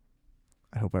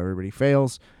I hope everybody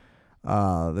fails.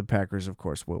 The Packers, of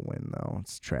course, will win, though.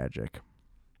 It's tragic.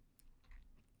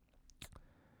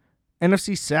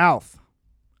 NFC South.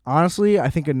 Honestly, I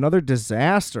think another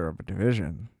disaster of a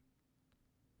division.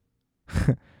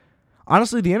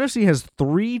 Honestly, the NFC has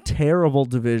 3 terrible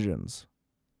divisions.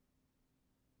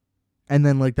 And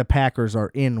then, like, the Packers are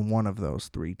in one of those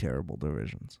 3 terrible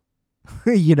divisions.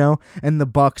 You know? And the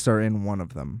Bucs are in one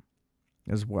of them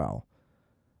as well.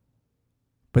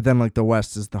 But then, like, the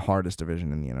West is the hardest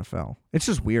division in the NFL. It's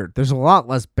just weird. There's a lot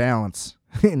less balance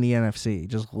in the NFC.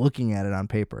 Just looking at it on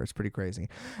paper, it's pretty crazy.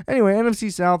 Anyway,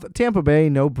 NFC South, Tampa Bay,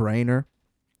 no-brainer.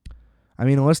 I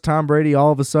mean, unless Tom Brady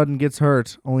all of a sudden gets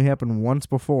hurt, only happened once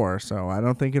before, so I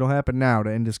don't think it'll happen now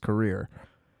to end his career.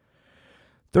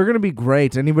 They're going to be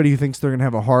great. Anybody who thinks they're going to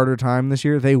have a harder time this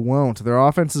year, they won't. Their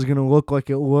offense is going to look like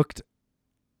it looked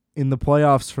in the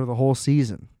playoffs for the whole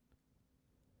season.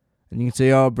 And you can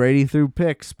say, oh, Brady threw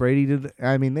picks. Brady did.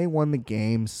 I mean, they won the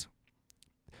games.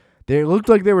 They looked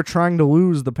like they were trying to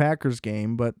lose the Packers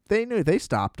game, but they knew they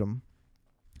stopped them.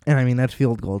 And I mean, that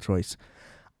field goal choice,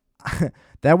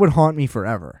 that would haunt me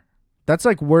forever. That's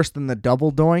like worse than the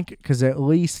double doink, because at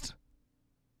least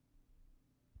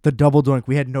the double doink,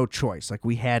 we had no choice. Like,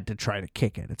 we had to try to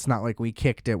kick it. It's not like we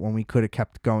kicked it when we could have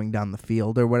kept going down the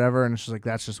field or whatever, and it's just like,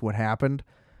 that's just what happened.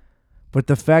 But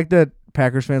the fact that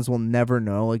Packers fans will never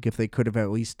know, like, if they could have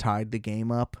at least tied the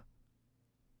game up,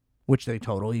 which they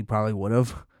totally probably would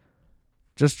have,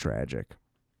 just tragic.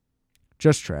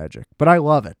 Just tragic. But I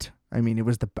love it. I mean,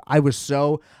 I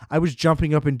was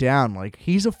jumping up and down like,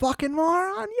 he's a fucking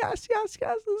moron. Yes, this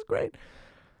is great.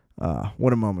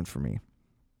 What a moment for me.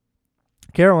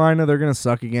 Carolina, they're going to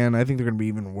suck again. I think they're going to be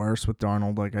even worse with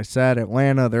Darnold. Like I said,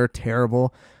 Atlanta, they're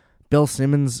terrible. Bill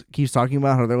Simmons keeps talking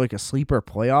about how they're like a sleeper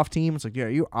playoff team. It's like, yeah, are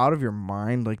you out of your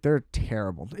mind? Like, they're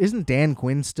terrible. Isn't Dan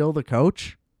Quinn still the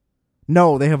coach?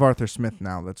 No, they have Arthur Smith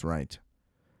now. That's right.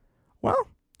 Well,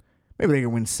 maybe they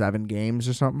can win 7 games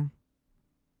or something.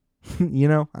 You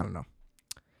know? I don't know.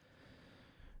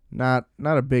 Not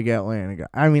a big Atlanta guy.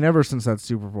 I mean, ever since that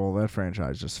Super Bowl, that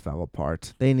franchise just fell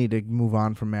apart. They need to move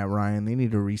on from Matt Ryan. They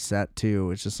need to reset,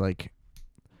 too. It's just like,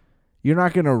 you're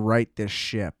not going to right this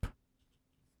ship.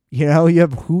 You know, you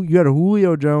had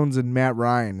Julio Jones and Matt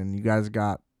Ryan, and you guys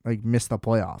missed the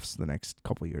playoffs the next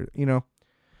couple of years. You know,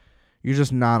 you're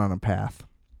just not on a path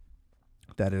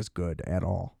that is good at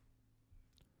all.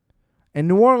 And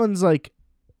New Orleans, like,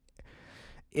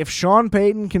 if Sean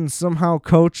Payton can somehow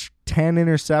coach 10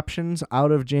 interceptions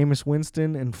out of Jameis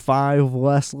Winston and 5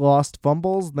 less lost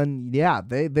fumbles, then yeah,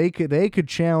 they could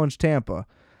challenge Tampa.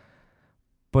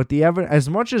 But as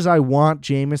much as I want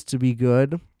Jameis to be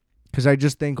good, because I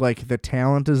just think, like, the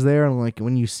talent is there, and, like,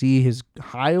 when you see his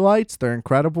highlights, they're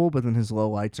incredible, but then his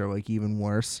lowlights are, like, even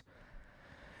worse.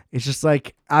 It's just,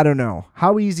 like, I don't know.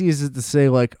 How easy is it to say,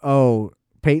 like, oh,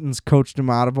 Peyton's coached him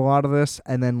out of a lot of this,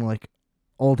 and then, like,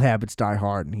 old habits die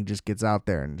hard, and he just gets out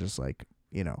there and just like,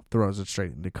 throws it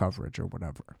straight into coverage or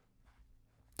whatever.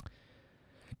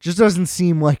 Just doesn't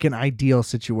seem like an ideal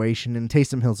situation, and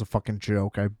Taysom Hill's a fucking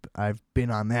joke. I've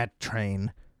been on that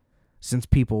train since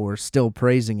people were still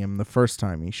praising him the first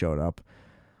time he showed up.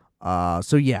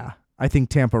 So yeah, I think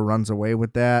Tampa runs away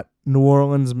with that. New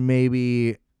Orleans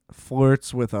maybe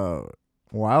flirts with a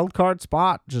wild card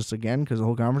spot, just again because the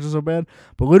whole conference is so bad.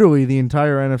 But literally the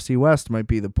entire NFC West might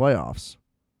be the playoffs,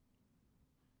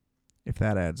 if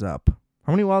that adds up.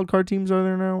 How many wild card teams are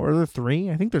there now? Are there 3?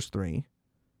 I think there's 3.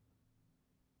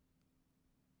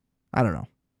 I don't know.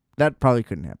 That probably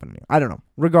couldn't happen anyway. I don't know.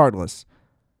 Regardless,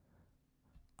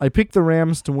 I picked the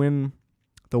Rams to win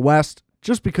the West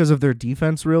just because of their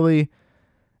defense, really.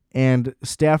 And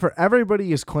Stafford,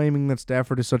 everybody is claiming that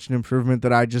Stafford is such an improvement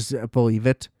that I just believe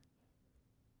it.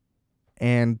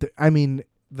 And, I mean,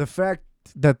 the fact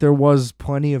that there was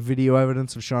plenty of video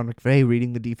evidence of Sean McVay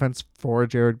reading the defense for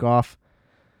Jared Goff,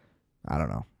 I don't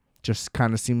know. Just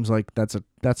kind of seems like that's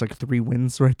like 3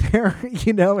 wins right there,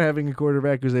 having a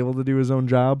quarterback who's able to do his own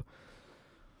job.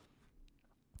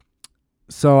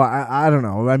 So I don't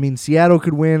know. I mean, Seattle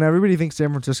could win. Everybody thinks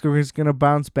San Francisco is going to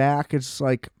bounce back. It's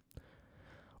like,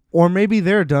 or maybe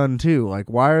they're done too. Like,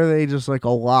 why are they just like a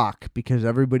lock? Because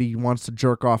everybody wants to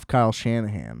jerk off Kyle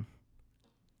Shanahan.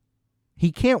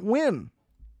 He can't win.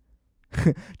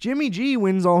 Jimmy G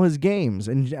wins all his games,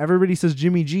 and everybody says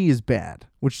Jimmy G is bad,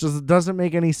 which doesn't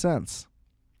make any sense.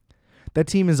 That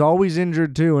team is always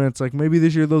injured too, and it's like maybe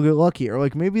this year they'll get lucky, or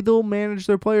like maybe they'll manage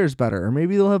their players better, or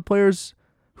maybe they'll have players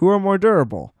who are more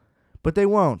durable, but they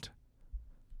won't.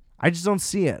 I just don't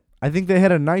see it. I think they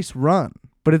had a nice run,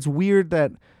 but it's weird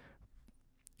that,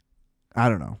 I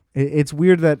don't know. It's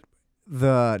weird that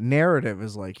the narrative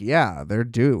is like, yeah, they're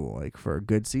due like for a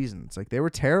good season. It's like they were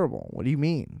terrible. What do you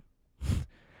mean?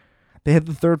 They had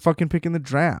the 3rd fucking pick in the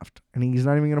draft, and he's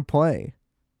not even going to play.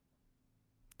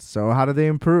 So how do they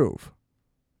improve?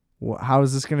 How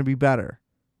is this going to be better?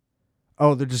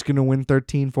 Oh, they're just going to win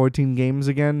 13, 14 games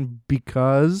again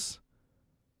because?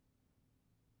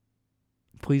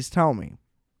 Please tell me.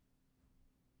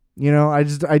 I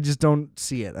just don't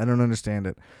see it. I don't understand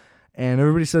it. And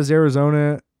everybody says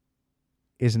Arizona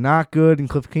is not good and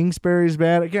Cliff Kingsbury is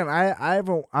bad. Again,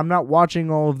 I'm not watching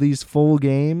all of these full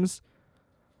games,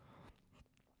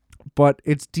 but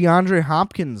it's DeAndre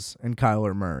Hopkins and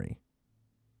Kyler Murray.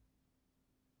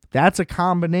 That's a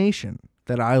combination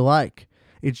that I like.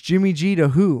 It's Jimmy G to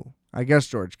who? I guess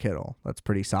George Kittle. That's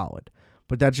pretty solid.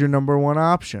 But that's your number 1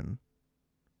 option.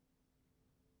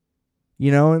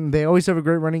 And they always have a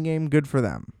great running game. Good for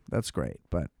them. That's great.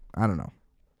 But I don't know.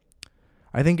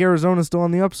 I think Arizona's still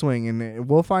on the upswing, and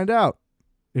we'll find out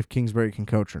if Kingsbury can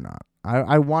coach or not.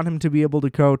 I want him to be able to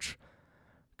coach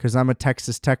because I'm a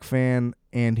Texas Tech fan,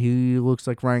 and he looks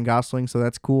like Ryan Gosling, so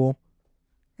that's cool.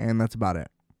 And that's about it.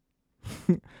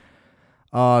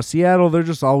 Seattle,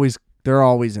 they're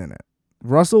always in it.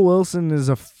 Russell Wilson is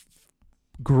a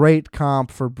great comp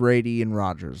for Brady and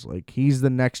Rodgers. Like, he's the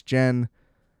next gen.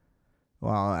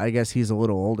 Well, I guess he's a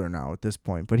little older now at this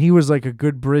point, but he was like a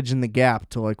good bridge in the gap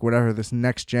to like whatever this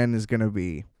next gen is going to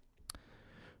be.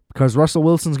 Because Russell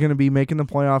Wilson's going to be making the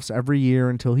playoffs every year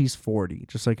until he's 40,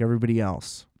 just like everybody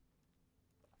else.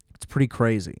 It's pretty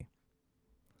crazy.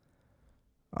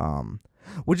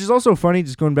 Which is also funny,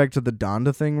 just going back to the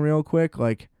Donda thing real quick.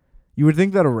 Like, you would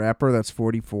think that a rapper that's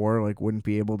 44 like wouldn't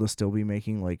be able to still be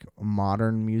making like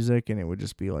modern music, and it would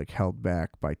just be like held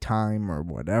back by time or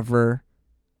whatever.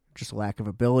 Just lack of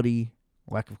ability,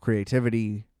 lack of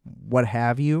creativity, what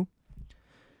have you.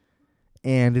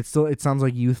 And it sounds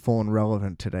like youthful and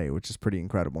relevant today, which is pretty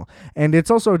incredible. And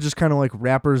it's also just kind of like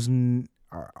rappers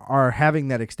are having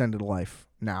that extended life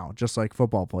now, just like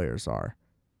football players are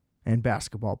and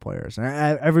basketball players.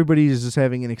 And everybody is just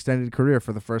having an extended career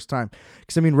for the first time.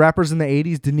 Because, I mean, rappers in the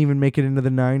 80s didn't even make it into the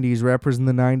 90s. Rappers in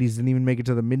the 90s didn't even make it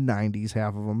to the mid-90s,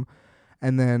 half of them.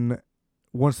 And then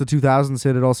once the 2000s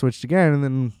hit, it all switched again, and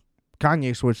then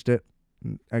Kanye switched it.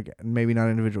 Again, maybe not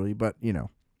individually, but,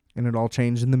 and it all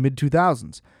changed in the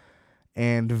mid-2000s.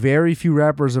 And very few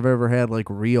rappers have ever had, like,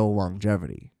 real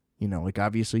longevity. Like,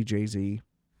 obviously Jay-Z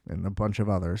and a bunch of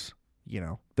others.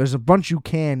 There's a bunch you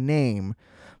can name.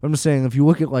 But I'm just saying, if you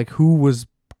look at, like, who was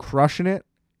crushing it,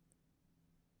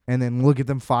 and then look at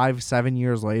them 5-7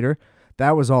 years later,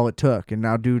 that was all it took. And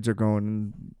now dudes are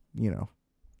going,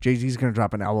 Jay-Z's going to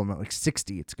drop an album at, like,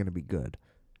 60. It's going to be good.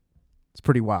 It's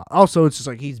pretty wild. Also, it's just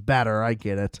like, he's better. I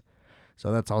get it.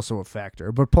 So that's also a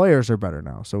factor. But players are better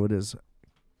now, so it is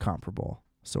comparable.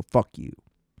 So fuck you.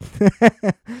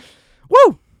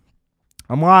 Woo!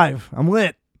 I'm live. I'm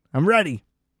lit. I'm ready.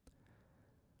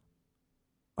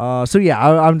 So yeah,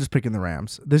 I'm just picking the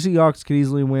Rams. The Seahawks could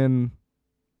easily win.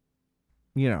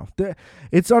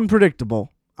 It's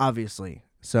unpredictable, obviously.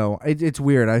 So it's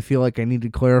weird. I feel like I need to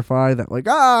clarify that. Like,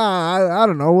 I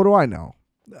don't know. What do I know?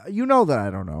 You know that I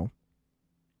don't know.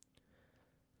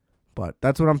 But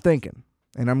that's what I'm thinking,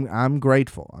 and I'm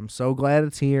grateful. I'm so glad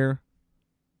it's here.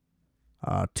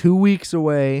 2 weeks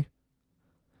away.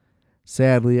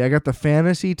 Sadly, I got the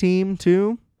fantasy team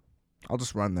too. I'll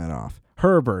just run that off.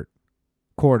 Herbert,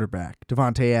 quarterback.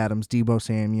 Devontae Adams, Deebo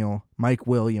Samuel, Mike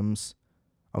Williams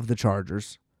of the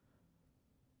Chargers,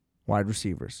 wide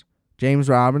receivers. James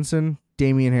Robinson,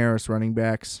 Damian Harris, running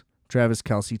backs. Travis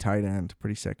Kelce, tight end.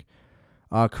 Pretty sick.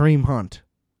 Kareem Hunt,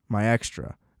 my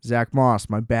extra. Zach Moss,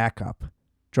 my backup.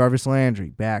 Jarvis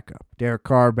Landry, backup. Derek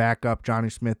Carr, backup. Johnny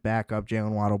Smith, backup.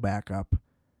 Jalen Waddle, backup.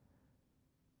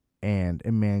 And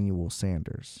Emmanuel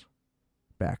Sanders,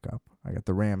 backup. I got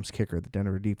the Rams kicker, the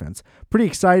Denver defense. Pretty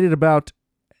excited about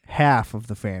half of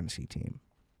the fantasy team.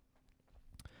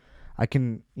 You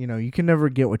can never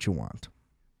get what you want.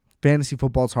 Fantasy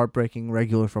football is heartbreaking.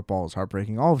 Regular football is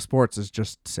heartbreaking. All of sports is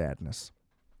just sadness.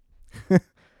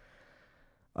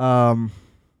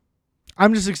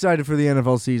 I'm just excited for the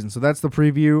NFL season. So that's the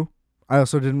preview. I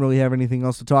also didn't really have anything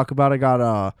else to talk about. I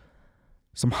got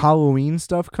some Halloween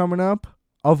stuff coming up,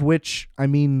 of which I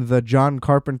mean the John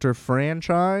Carpenter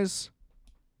franchise,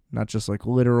 not just like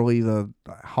literally the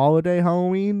holiday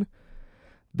Halloween.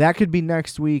 That could be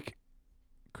next week,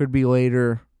 could be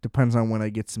later. Depends on when I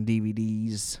get some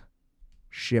DVDs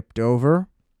shipped over.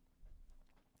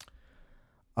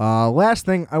 Last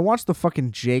thing, I watched the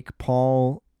fucking Jake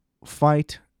Paul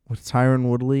fight with Tyron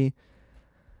Woodley.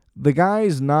 The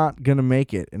guy's not going to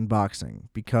make it in boxing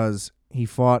because he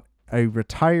fought a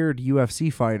retired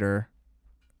UFC fighter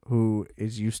who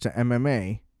is used to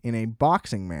MMA in a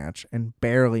boxing match and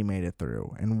barely made it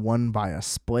through and won by a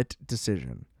split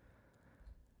decision.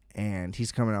 And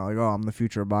he's coming out like, oh, I'm the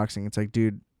future of boxing. It's like,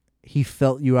 dude, he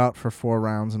felt you out for 4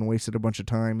 rounds and wasted a bunch of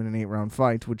time in an 8-round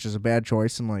fight, which is a bad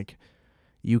choice. And like,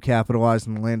 you capitalized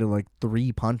and landed like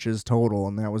 3 punches total,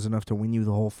 and that was enough to win you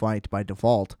the whole fight by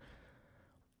default.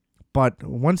 But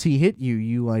once he hit you,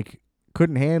 you like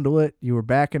couldn't handle it. You were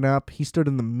backing up. He stood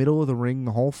in the middle of the ring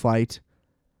the whole fight.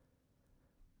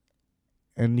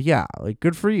 And yeah, like,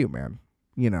 good for you, man.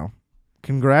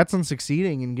 Congrats on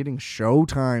succeeding and getting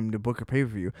Showtime to book a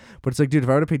pay-per-view. But it's like, dude, if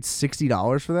I would have paid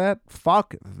 $60 for that,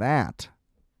 fuck that.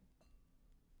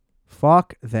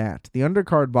 Fuck that. The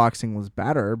undercard boxing was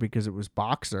better because it was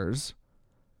boxers.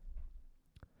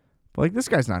 But, like, this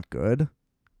guy's not good.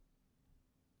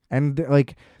 And,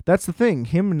 like, that's the thing.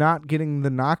 Him not getting the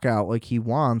knockout like he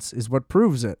wants is what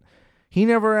proves it. He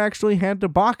never actually had to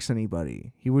box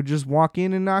anybody. He would just walk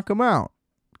in and knock them out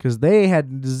because they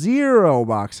had 0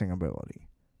 boxing ability.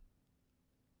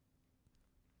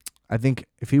 I think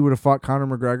if he would have fought Conor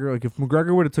McGregor, like if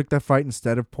McGregor would have took that fight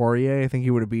instead of Poirier, I think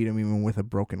he would have beat him even with a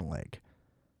broken leg.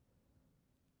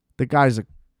 The guy's a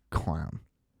clown.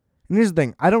 And here's the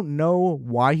thing. I don't know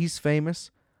why he's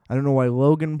famous. I don't know why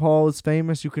Logan Paul is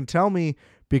famous. You can tell me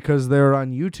because they're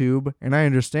on YouTube, and I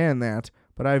understand that,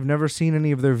 but I've never seen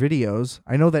any of their videos.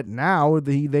 I know that now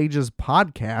they just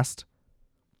podcast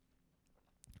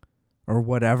or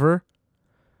whatever.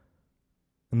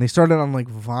 And they started on like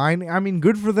Vine. I mean,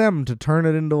 good for them to turn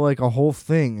it into like a whole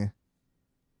thing.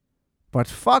 But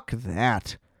fuck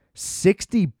that.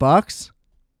 $60?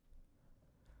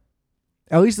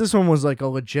 At least this one was like a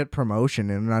legit promotion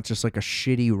and not just like a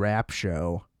shitty rap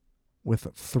show with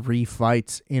 3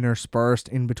 fights interspersed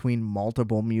in between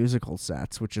multiple musical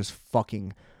sets, which is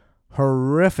fucking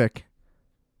horrific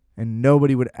and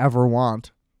nobody would ever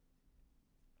want.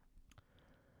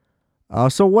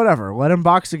 So whatever. Let him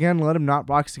box again. Let him not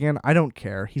box again. I don't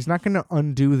care. He's not going to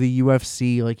undo the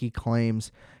UFC like he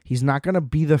claims. He's not going to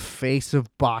be the face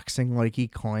of boxing like he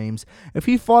claims. If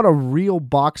he fought a real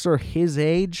boxer his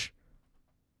age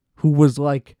who was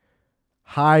like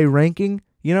high ranking,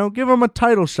 give him a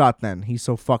title shot then. He's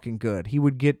so fucking good. He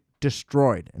would get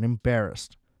destroyed and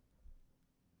embarrassed.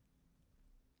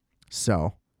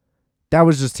 So that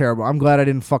was just terrible. I'm glad I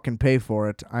didn't fucking pay for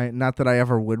it. Not that I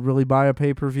ever would really buy a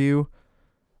pay-per-view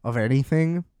of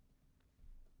anything.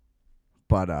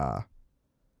 But,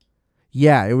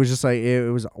 yeah, it was just like, it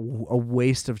was a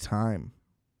waste of time.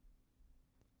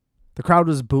 The crowd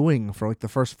was booing for like the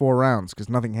first 4 rounds because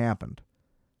nothing happened.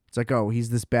 It's like, oh, he's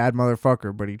this bad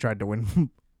motherfucker, but he tried to win.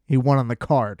 He won on the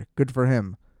card. Good for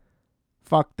him.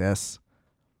 Fuck this.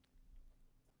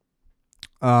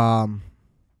 Yeah.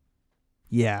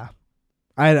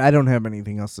 I don't have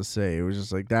anything else to say. It was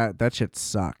just like that shit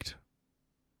sucked.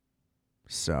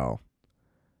 So,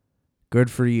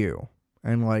 good for you.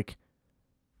 And like,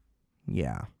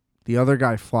 Yeah. The other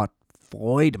guy fought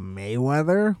Floyd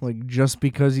Mayweather, like, just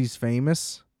because he's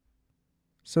famous.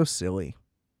 So silly.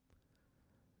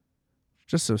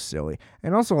 Just so silly.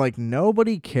 And also, like,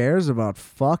 nobody cares about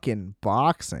fucking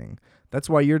boxing. That's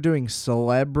why you're doing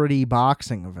celebrity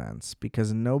boxing events,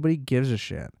 because nobody gives a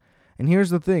shit. And here's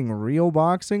the thing, real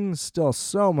boxing is still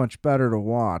so much better to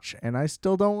watch, and I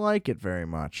still don't like it very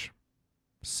much.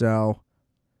 So,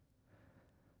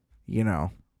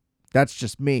 that's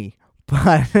just me.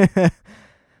 But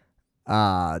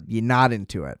you're not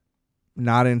into it.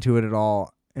 Not into it at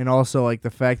all. And also, like, the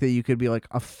fact that you could be, like,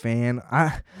 a fan.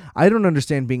 I don't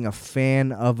understand being a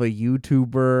fan of a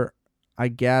YouTuber, I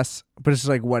guess. But it's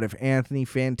like, what if Anthony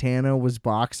Fantano was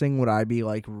boxing? Would I be,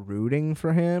 like, rooting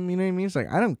for him? You know what I mean? It's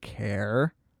like, I don't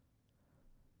care.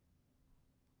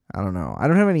 I don't know. I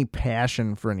don't have any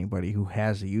passion for anybody who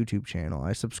has a YouTube channel.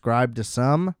 I subscribe to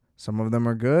some. Some of them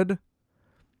are good.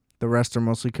 The rest are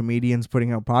mostly comedians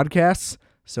putting out podcasts.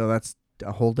 So that's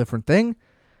a whole different thing.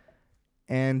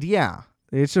 And yeah,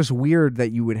 it's just weird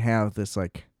that you would have this,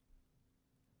 like,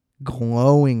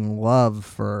 glowing love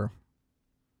for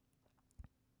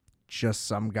just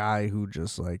some guy who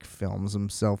just, like, films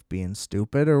himself being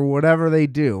stupid or whatever they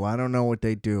do. I don't know what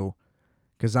they do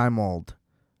because I'm old.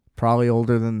 Probably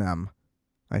older than them.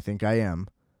 I think I am.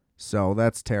 So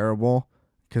that's terrible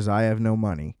because I have no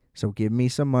money. So give me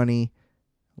some money.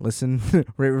 Listen,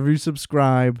 rate, review,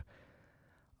 subscribe.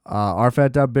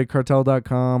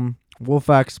 rfat.bigcartel.com.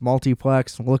 Wolfx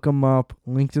Multiplex. Look them up.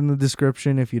 Linked in the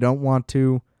description if you don't want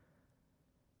to.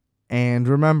 And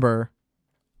remember,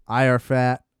 I are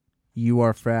fat. You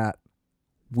are fat.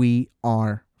 We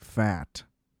are fat.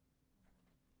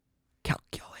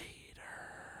 Calculus.